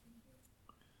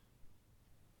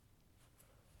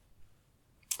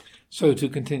 So to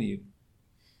continue.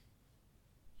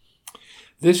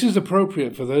 This is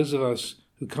appropriate for those of us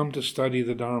who come to study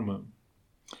the Dharma.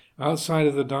 Outside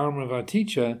of the Dharma of our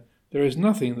teacher, there is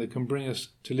nothing that can bring us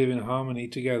to live in harmony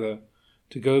together,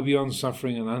 to go beyond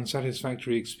suffering and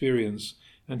unsatisfactory experience,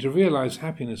 and to realize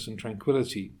happiness and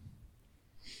tranquility.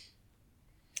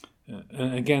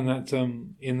 And again, that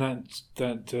in that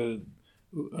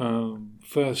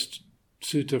first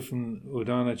sutta from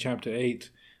Udana, chapter 8,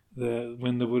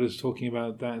 when the Buddha is talking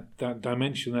about that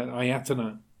dimension, that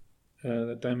ayatana,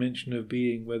 that dimension of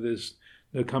being, where there's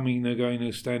no coming, no going, no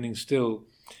standing still,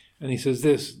 and he says,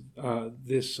 "This, I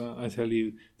tell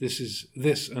you,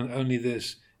 this and only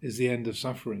this is the end of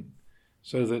suffering."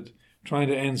 So that trying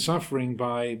to end suffering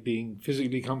by being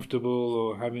physically comfortable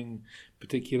or having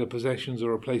particular possessions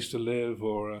or a place to live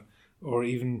or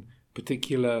even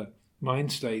particular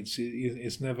mind states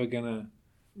is never going to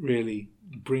really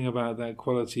bring about that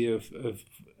quality of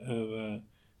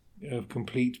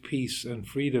complete peace and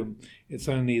freedom. It's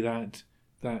only that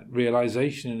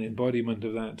realization and embodiment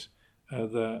of that,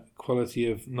 the quality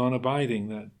of non-abiding,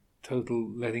 that total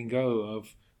letting go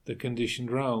of the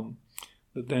conditioned realm,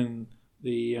 that then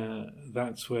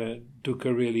that's where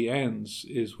dukkha really ends,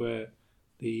 is where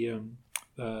the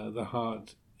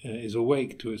heart is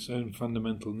awake to its own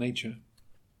fundamental nature.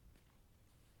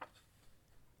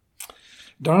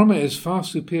 Dharma is far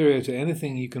superior to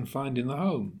anything you can find in the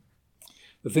home.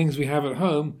 The things we have at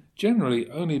home generally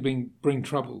only bring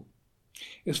trouble.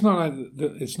 It's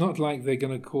not like they're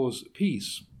going to cause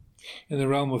peace. In the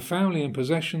realm of family and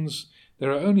possessions,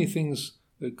 there are only things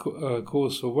that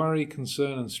cause for worry,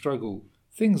 concern and struggle,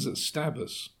 things that stab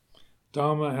us.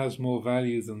 Dharma has more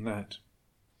value than that.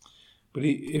 But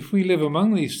if we live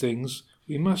among these things,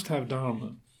 we must have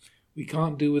Dharma. We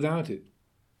can't do without it.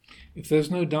 If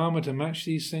there's no Dharma to match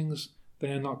these things,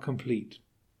 they are not complete.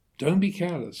 Don't be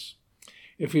careless.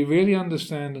 If we really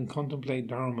understand and contemplate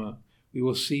Dharma, we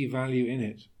will see value in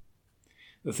it.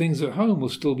 The things at home will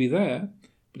still be there,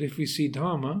 but if we see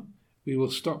Dharma, we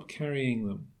will stop carrying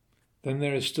them. Then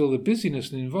there is still the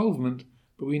busyness and involvement,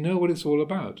 but we know what it's all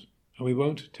about, and we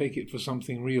won't take it for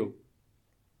something real.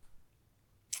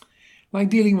 Like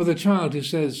dealing with a child who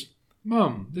says,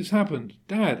 "Mum, this happened.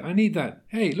 Dad, I need that.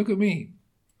 Hey, look at me."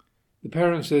 The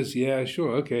parent says, "Yeah,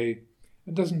 sure, okay,"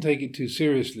 and doesn't take it too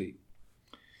seriously.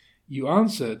 You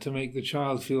answer to make the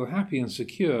child feel happy and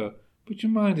secure, but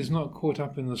your mind is not caught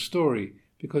up in the story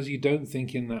because you don't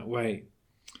think in that way.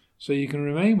 So you can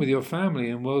remain with your family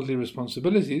and worldly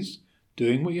responsibilities,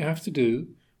 doing what you have to do,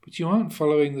 but you aren't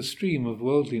following the stream of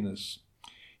worldliness.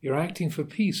 You're acting for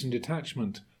peace and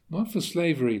detachment, not for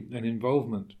slavery and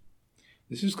involvement.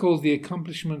 This is called the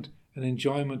accomplishment and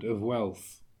enjoyment of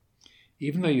wealth.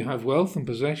 Even though you have wealth and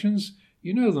possessions,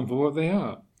 you know them for what they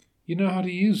are. You know how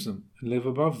to use them and live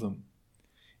above them.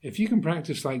 If you can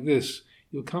practice like this,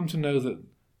 you'll come to know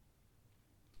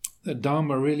that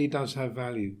Dharma really does have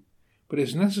value, but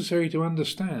it's necessary to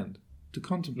understand, to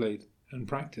contemplate and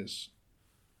practice.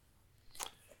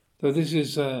 So this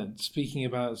is speaking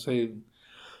about, say,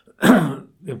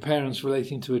 parents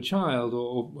relating to a child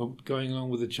or going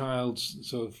along with a child's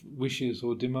sort of wishes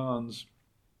or demands,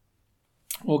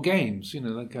 or games.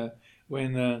 Like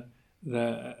when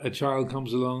a child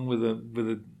comes along with a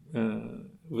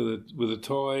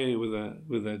toy, with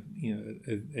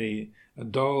a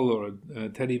doll or a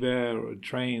teddy bear or a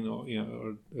train or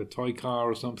a toy car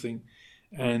or something,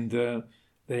 and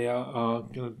they are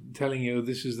telling you,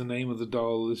 this is the name of the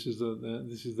doll, this is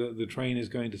the train is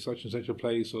going to such and such a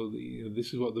place, or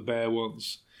this is what the bear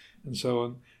wants, and so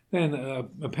on. Then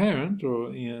a parent or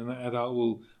an adult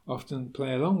will often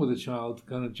play along with the child to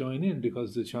kind of join in,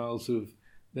 because the child sort of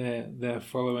they're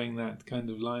following that kind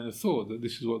of line of thought, that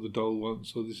this is what the doll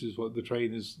wants, or this is what the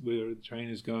train is, where the train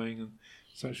is going, and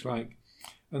such like.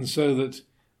 And so that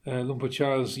Luang Por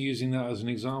is using that as an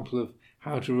example of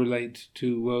how to relate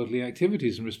to worldly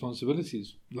activities and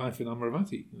responsibilities, life in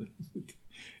Amaravati.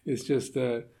 It's just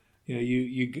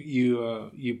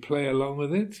you play along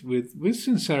with it with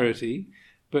sincerity,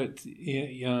 but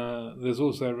there's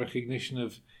also a recognition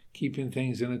of keeping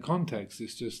things in a context.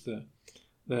 It's just the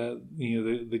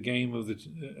game of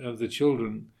the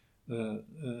children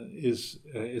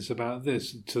is about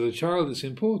this. To the child, it's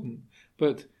important,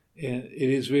 but it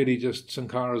is really just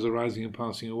sankharas arising and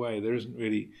passing away. There isn't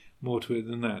really more to it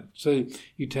than that. So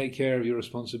you take care of your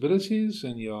responsibilities,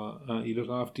 and you look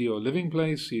after your living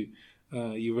place.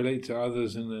 You relate to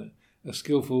others in a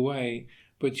skillful way,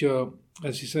 but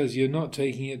as he says, you're not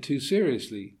taking it too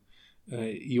seriously.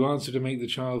 You answer to make the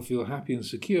child feel happy and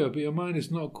secure, but your mind is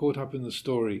not caught up in the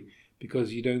story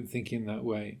because you don't think in that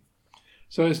way.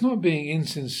 So it's not being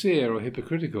insincere or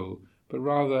hypocritical, but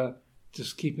rather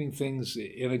just keeping things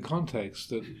in a context,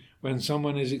 that when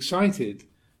someone is excited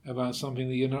about something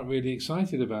that you're not really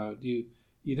excited about, you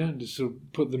don't just sort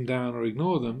of put them down or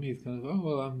ignore them. You kind of, oh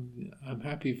well, I'm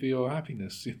happy for your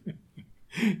happiness.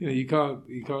 You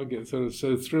can't get sort of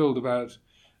so thrilled about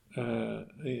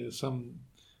some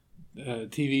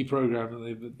TV program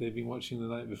that they've been watching the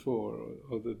night before,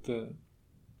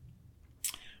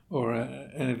 or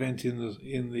an event in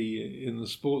the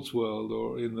sports world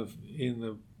or in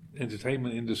the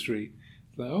entertainment industry.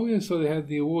 Like, oh yes, so they had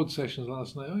the award sessions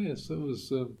last night. Oh yes, that was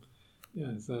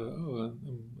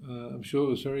I'm sure it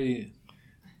was very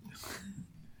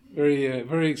very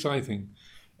very exciting.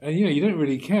 And you don't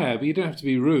really care, but you don't have to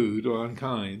be rude or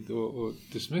unkind or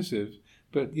dismissive.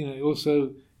 But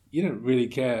also, you don't really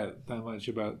care that much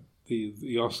about the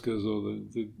Oscars or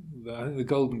I think the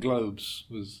Golden Globes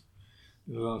was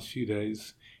in the last few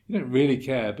days. You don't really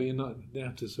care, but you don't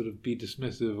have to sort of be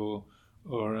dismissive or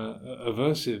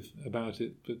aversive about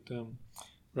it. But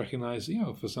recognize,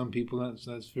 for some people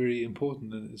that's very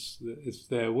important, and it's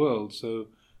their world. So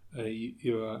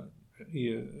you're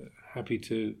happy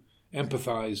to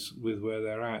empathize with where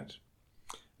they're at,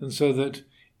 and so that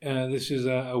this is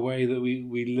a way that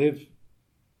we live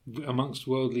amongst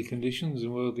worldly conditions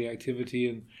and worldly activity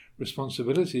and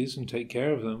responsibilities and take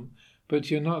care of them, but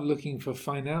you're not looking for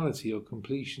finality or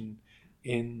completion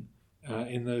in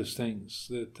those things.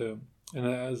 That and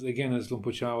as Luang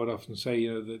Por Chah would often say,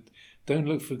 that don't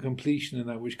look for completion in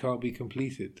that which can't be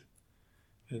completed.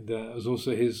 And it was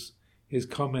also his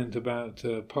comment about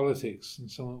politics. And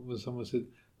someone said,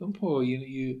 Luang Por,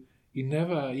 you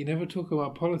never talk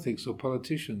about politics or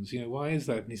politicians. Why is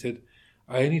that? And he said,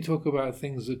 I only talk about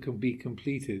things that can be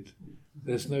completed.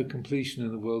 There's no completion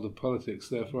in the world of politics,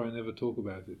 therefore I never talk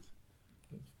about it.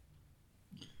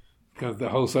 Kind of the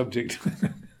whole subject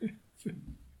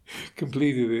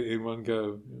completed it in one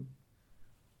go.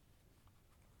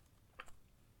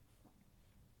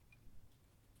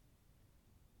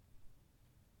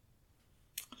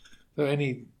 So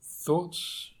any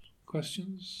thoughts,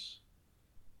 questions?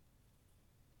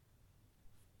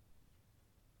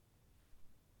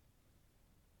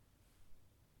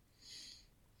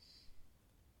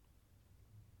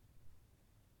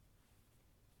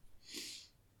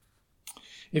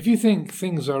 If you think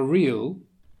things are real,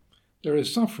 there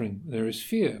is suffering, there is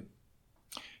fear.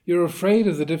 You're afraid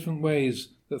of the different ways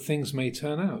that things may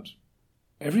turn out.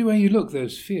 Everywhere you look,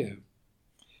 there's fear.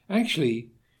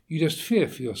 Actually, you just fear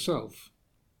for yourself.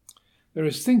 There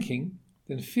is thinking,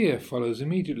 then fear follows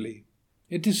immediately.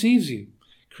 It deceives you,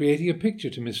 creating a picture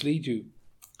to mislead you.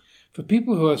 For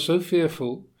people who are so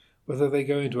fearful, whether they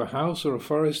go into a house or a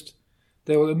forest,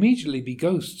 there will immediately be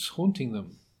ghosts haunting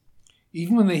them.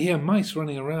 Even when they hear mice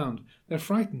running around, they're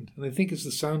frightened and they think it's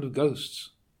the sound of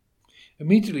ghosts.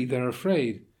 Immediately they're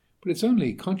afraid, but it's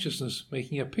only consciousness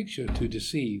making a picture to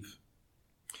deceive.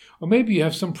 Or maybe you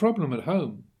have some problem at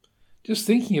home. Just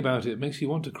thinking about it makes you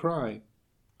want to cry.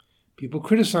 People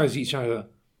criticize each other.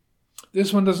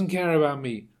 This one doesn't care about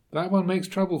me. That one makes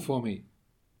trouble for me.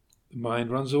 The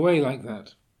mind runs away like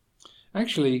that.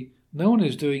 Actually, no one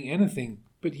is doing anything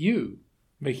but you,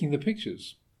 making the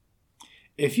pictures.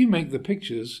 If you make the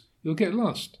pictures, you'll get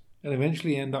lost and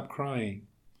eventually end up crying.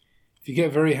 If you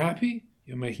get very happy,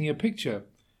 you're making a picture,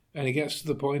 and it gets to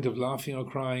the point of laughing or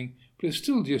crying, but it's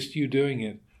still just you doing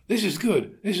it. This is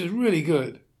good. This is really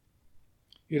good.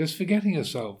 You're just forgetting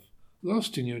yourself,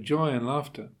 lost in your joy and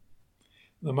laughter.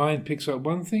 The mind picks up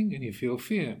one thing and you feel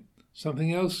fear.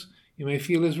 Something else you may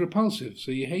feel is repulsive,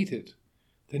 so you hate it.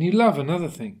 Then you love another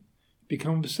thing. You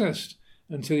become obsessed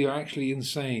until you're actually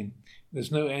insane.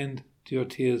 There's no end to your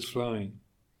tears flowing.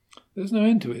 There's no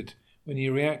end to it when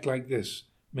you react like this,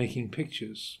 making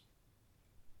pictures.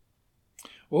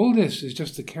 All this is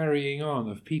just the carrying on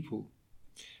of people.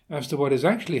 As to what is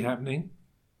actually happening,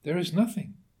 there is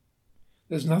nothing.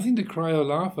 There's nothing to cry or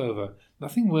laugh over,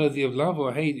 nothing worthy of love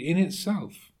or hate in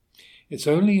itself. It's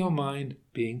only your mind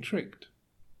being tricked.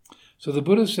 So the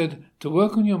Buddha said to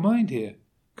work on your mind here,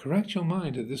 correct your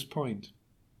mind at this point.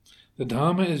 The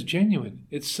Dharma is genuine,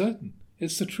 it's certain.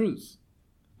 It's the truth.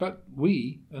 But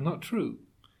we are not true.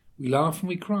 We laugh and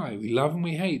we cry, we love and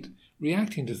we hate,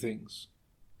 reacting to things.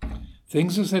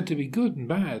 Things are said to be good and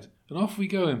bad, and off we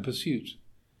go in pursuit.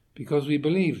 Because we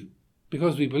believe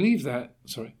that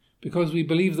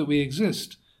we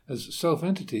exist as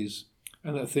self-entities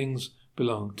and that things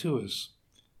belong to us.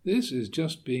 This is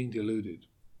just being deluded.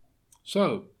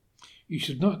 So, you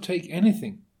should not take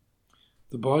anything.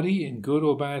 The body in good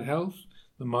or bad health,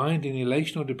 the mind in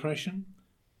elation or depression,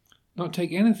 not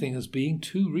take anything as being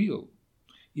too real.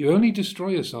 You only destroy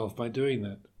yourself by doing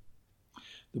that.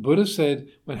 The Buddha said,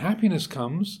 when happiness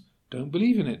comes, don't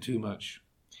believe in it too much.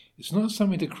 It's not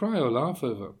something to cry or laugh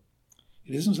over.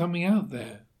 It isn't something out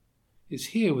there. It's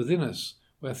here within us,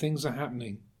 where things are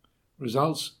happening,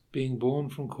 results being born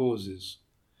from causes.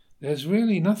 There's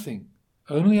really nothing,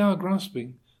 only our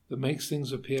grasping, that makes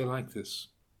things appear like this.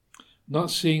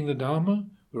 Not seeing the Dharma,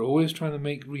 we're always trying to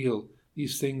make real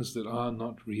these things that are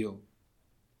not real.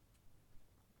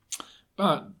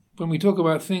 But when we talk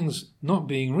about things not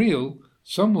being real,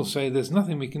 some will say there's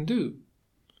nothing we can do.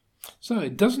 So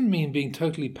it doesn't mean being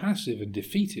totally passive and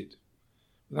defeated.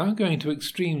 Without going to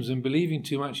extremes and believing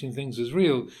too much in things as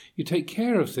real, you take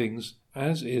care of things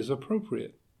as is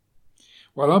appropriate.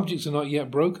 While objects are not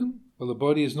yet broken, while the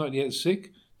body is not yet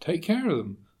sick, take care of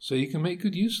them so you can make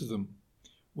good use of them.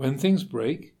 When things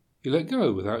break, you let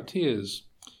go without tears.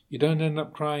 You don't end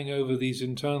up crying over these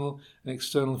internal and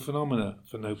external phenomena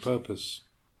for no purpose.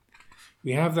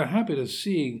 We have the habit of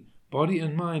seeing body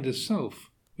and mind as self.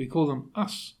 We call them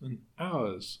us and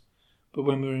ours. But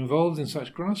when we're involved in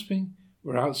such grasping,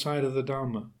 we're outside of the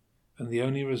Dharma, and the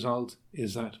only result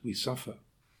is that we suffer.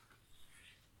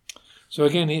 So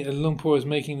again, Luang Por is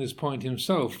making this point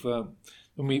himself.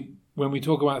 When we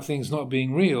talk about things not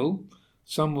being real,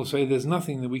 some will say there's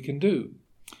nothing that we can do.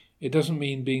 It doesn't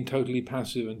mean being totally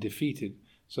passive and defeated.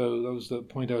 So that was the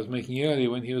point I was making earlier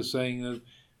when he was saying that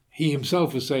he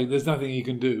himself was saying there's nothing you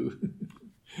can do.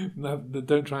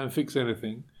 Don't try and fix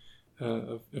anything.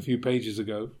 A few pages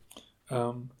ago,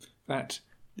 that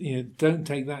don't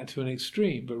take that to an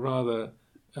extreme, but rather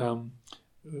to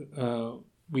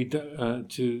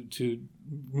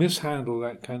mishandle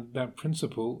that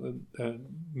principle,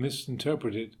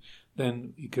 misinterpret it,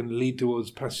 then it can lead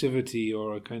towards passivity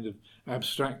or a kind of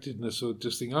abstractedness, or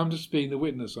just think I'm just being the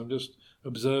witness, I'm just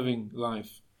observing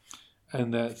life,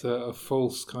 and that's a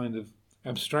false kind of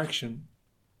abstraction.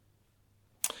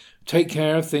 Take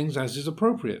care of things as is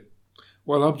appropriate.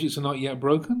 While objects are not yet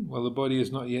broken, while the body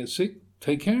is not yet sick,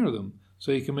 take care of them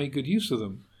so you can make good use of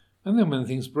them. And then when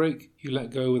things break, you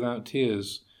let go without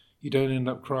tears. You don't end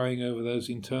up crying over those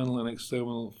internal and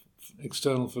external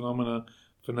phenomena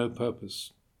for no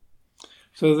purpose.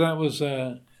 So that was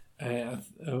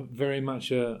very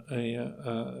much I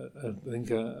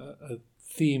think a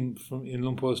theme in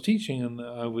Luang Por's teaching, and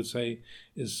I would say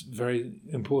is very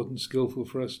important, skillful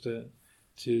for us to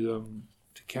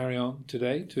carry on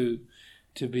today, to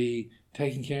be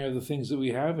taking care of the things that we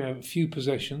have. We have a few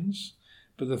possessions,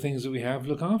 but the things that we have,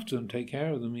 look after them, take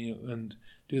care of them, and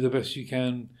do the best you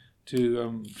can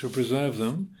to preserve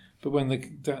them. But when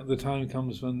the time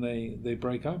comes when they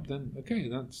break up, then okay,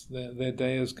 that's their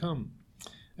day has come.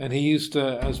 And he used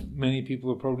to, as many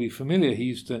people are probably familiar, he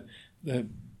used to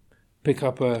pick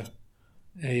up a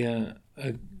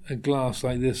glass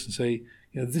like this and say,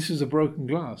 this is a broken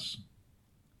glass.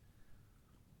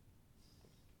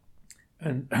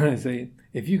 And I say,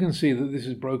 if you can see that this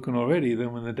is broken already,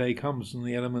 then when the day comes and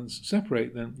the elements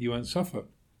separate, then you won't suffer.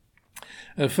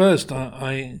 At first,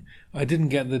 I didn't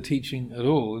get the teaching at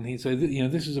all, and he'd say,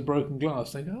 this is a broken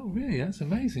glass. And I go, oh, really? That's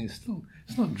amazing.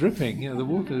 It's not dripping. The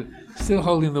water still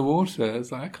holding the water.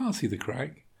 It's like I can't see the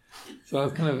crack. So I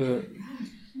was kind of a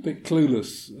bit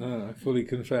clueless. I fully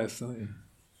confess.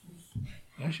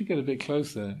 I should get a bit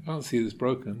closer. I can't see this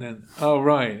broken. Then, oh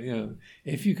right,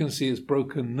 if you can see its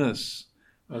brokenness.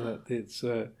 That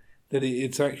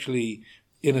it's actually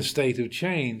in a state of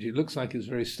change. It looks like it's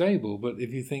very stable, but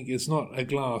if you think it's not a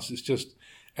glass, it's just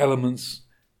elements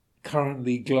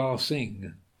currently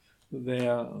glassing.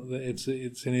 It's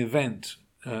an event,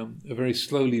 a very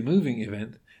slowly moving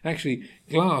event. Actually,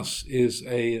 glass is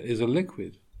a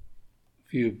liquid. A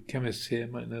few chemists here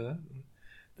might know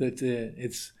that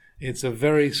it's a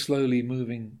very slowly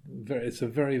moving. It's a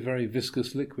very, very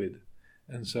viscous liquid,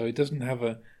 and so it doesn't have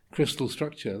a crystal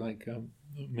structure like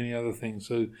many other things.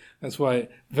 So that's why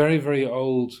very, very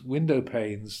old window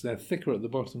panes, they're thicker at the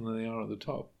bottom than they are at the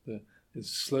top. It's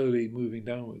slowly moving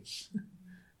downwards,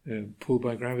 pulled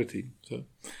by gravity. So,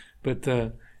 but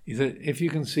he said, if you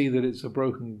can see that it's a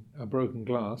broken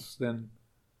glass, then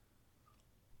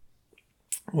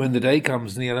when the day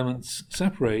comes and the elements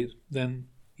separate, then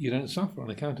you don't suffer on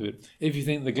account of it. If you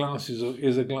think the glass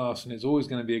is a glass and it's always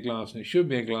going to be a glass and it should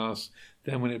be a glass,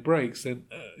 then when it breaks, then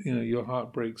your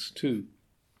heart breaks too.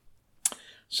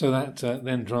 So that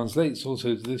then translates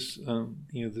also to this.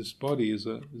 This body is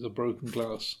a broken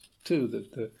glass too.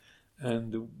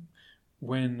 And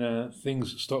when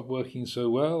things stop working so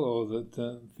well, or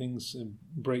that things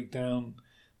break down,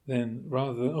 then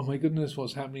rather than, oh my goodness,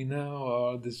 what's happening now?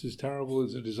 Or this is terrible,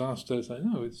 it's a disaster. It's like,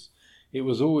 no, it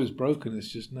was always broken. It's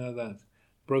just now that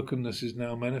brokenness is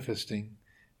now manifesting,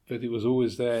 but it was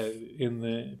always there in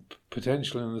the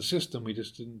potential in the system. We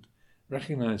just didn't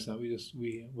recognize that.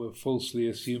 We were falsely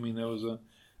assuming there was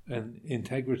an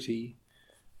integrity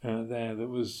there that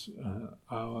was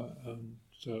our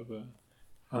sort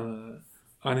of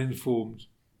uninformed,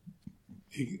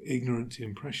 ignorant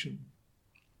impression.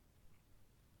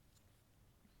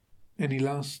 Any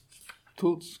last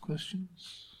thoughts,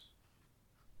 questions?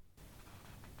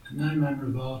 The name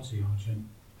Amaravati, Arjun.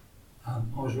 I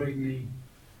was reading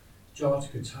the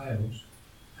Jataka Tales,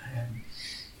 and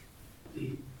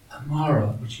the Amara,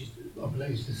 which is, I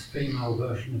believe, is the female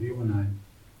version of your name.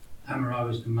 Amara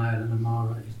is the male and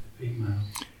Amara is the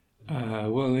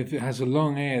female. Well, if it has a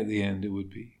long A at the end, it would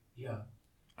be. Yeah.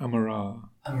 Amara.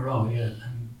 Amara, yeah.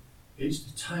 And it's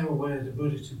the tale where the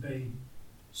Buddha to be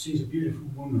sees a beautiful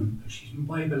woman, but she's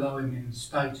way below him in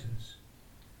status.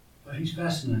 But he's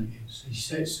fascinated, so he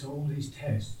sets all these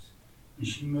tests, and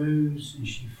she moves and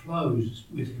she flows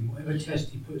with him. Whatever test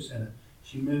he puts at her,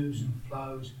 she moves and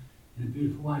flows in a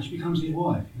beautiful way. She becomes his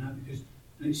wife, because,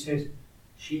 and it says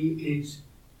she is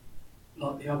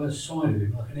like the other side of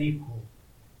him, like an equal,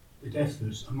 the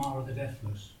deathless, Amara the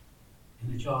deathless,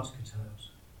 in the Jataka Tales.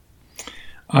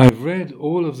 I've read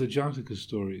all of the Jataka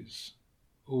stories,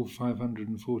 all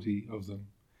 540 of them,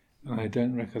 and I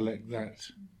don't recollect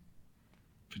that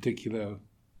particular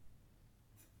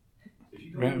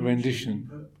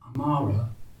rendition. Amara,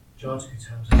 Jataka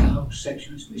tells us, a whole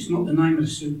section. It's not the name of the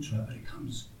sutra, but it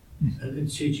comes, the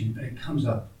teaching, but it comes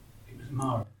up. It was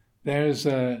Amara. There's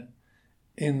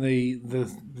in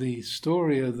the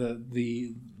story of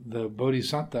the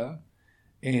Bodhisattva,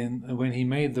 when he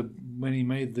made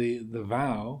the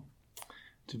vow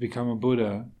to become a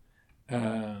Buddha,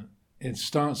 it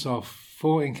starts off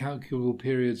 4 incalculable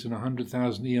periods and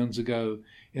 100,000 eons ago.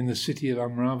 In the city of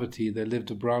Amravati, there lived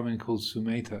a Brahmin called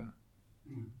Sumeta,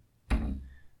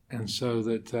 and so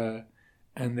that,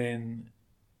 and then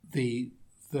the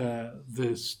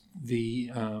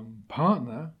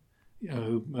partner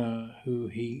who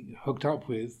he hooked up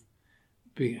with,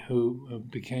 who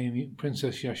became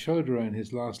Princess Yashoda in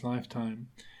his last lifetime,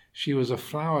 she was a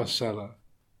flower seller,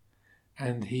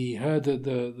 and he heard that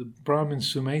the Brahmin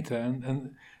Sumeta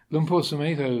and Lumpur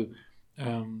Sumeta.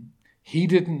 He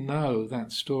didn't know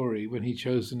that story when he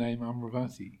chose the name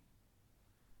Amravati.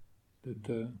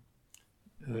 That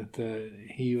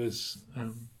he was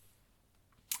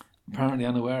apparently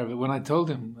unaware of it. When I told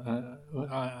him,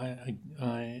 I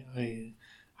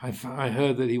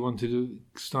heard that he wanted to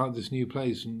start this new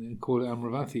place and call it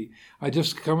Amravati. I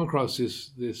just come across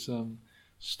this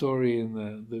story in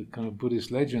the kind of Buddhist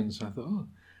legends. I thought, oh,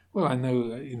 well, I know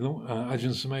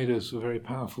Ajahn Sumedha is a very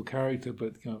powerful character,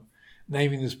 but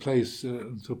naming this place,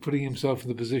 so putting himself in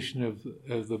the position of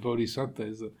the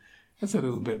Bodhisattva, that's a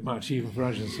little bit much even for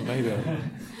Ajahn Sumedha.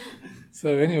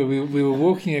 So anyway, we were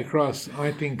walking across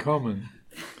Iping Common,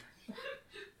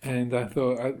 and I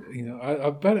thought, I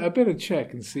better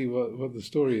check and see what the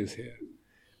story is here.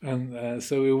 And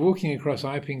so we were walking across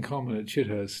Iping Common at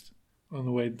Chithurst on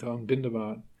the way on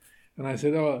Bindabat, and I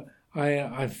said, oh,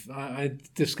 I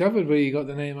discovered where you got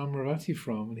the name Amravati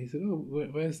from. And he said, oh,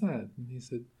 where's that? And he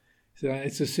said,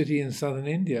 it's a city in southern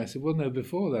India. I said, well, no,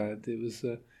 before that it was,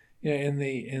 in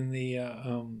the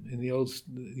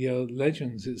old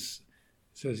legends it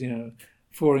says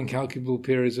 4 incalculable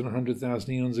periods and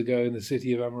 100,000 eons ago in the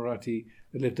city of Amravati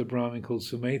there lived a Brahmin called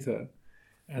Sumeta,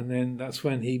 and then that's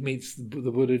when he meets the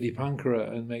Buddha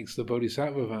Dipankara and makes the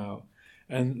Bodhisattva vow,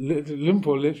 and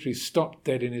Lumpur literally stopped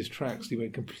dead in his tracks. He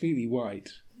went completely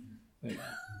white.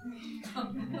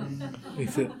 He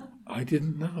said, I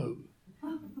didn't know.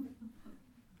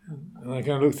 And I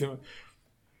kind of looked at him,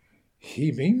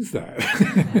 he means that.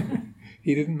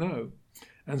 He didn't know.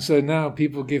 And so now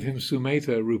people give him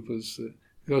Sumeta rupas,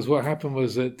 because what happened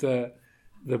was that the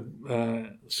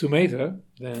Sumeta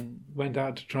then went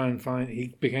out to try and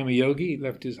he became a yogi,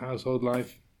 left his household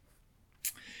life,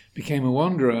 became a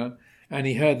wanderer, and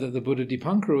he heard that the Buddha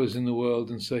Dipankara was in the world,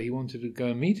 and so he wanted to go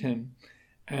and meet him.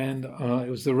 And it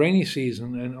was the rainy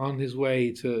season, and on his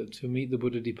way to meet the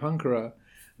Buddha Dipankara,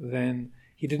 then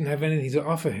he didn't have anything to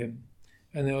offer him.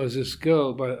 And there was this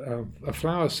girl, a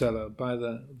flower seller by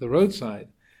the roadside,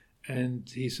 and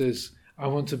he says, I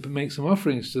want to make some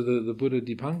offerings to the Buddha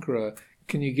Dipankara.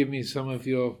 Can you give me some of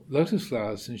your lotus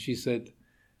flowers? And she said,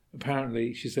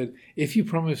 if you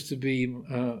promise to be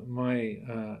my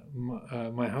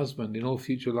husband in all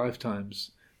future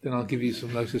lifetimes, then I'll give you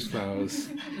some lotus flowers.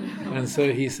 And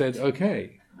so he said,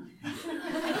 okay.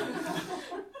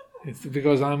 It's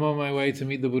because I'm on my way to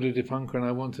meet the Buddha Dipankara and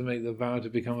I want to make the vow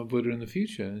to become a Buddha in the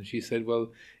future. And she said,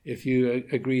 well, if you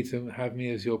agree to have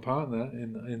me as your partner,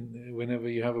 and whenever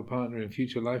you have a partner in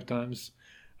future lifetimes,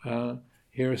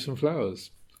 here are some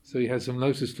flowers. So he had some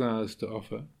lotus flowers to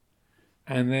offer.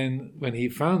 And then when he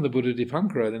found the Buddha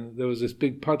Dipankara, then there was this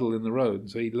big puddle in the road.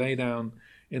 So he lay down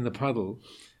in the puddle,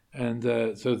 and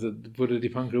so that the Buddha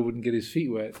Dipankara wouldn't get his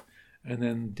feet wet. And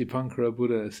then Dipankara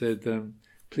Buddha said,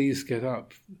 please get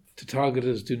up.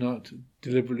 Tathagatas do not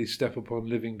deliberately step upon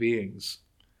living beings.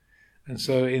 And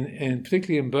so,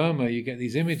 particularly in Burma, you get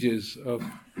these images of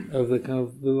the kind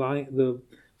of the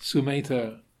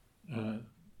Sumeta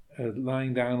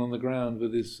lying down on the ground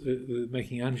with his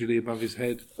making Anjali above his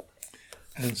head.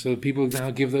 And so people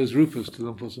now give those rupas to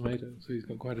Lumpur Sumeta. So he's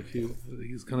got quite a few.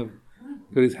 He's kind of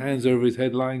got his hands over his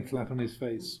head, lying flat on his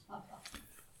face.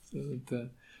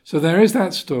 So there is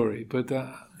that story, but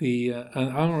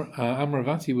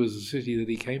Amravati was the city that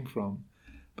he came from,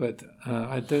 but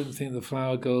I don't think the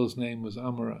flower girl's name was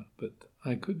Amara, but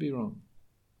I could be wrong.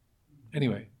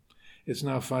 Anyway, it's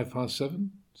now 7:05,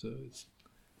 so it's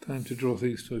time to draw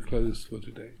things to a close for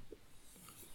today.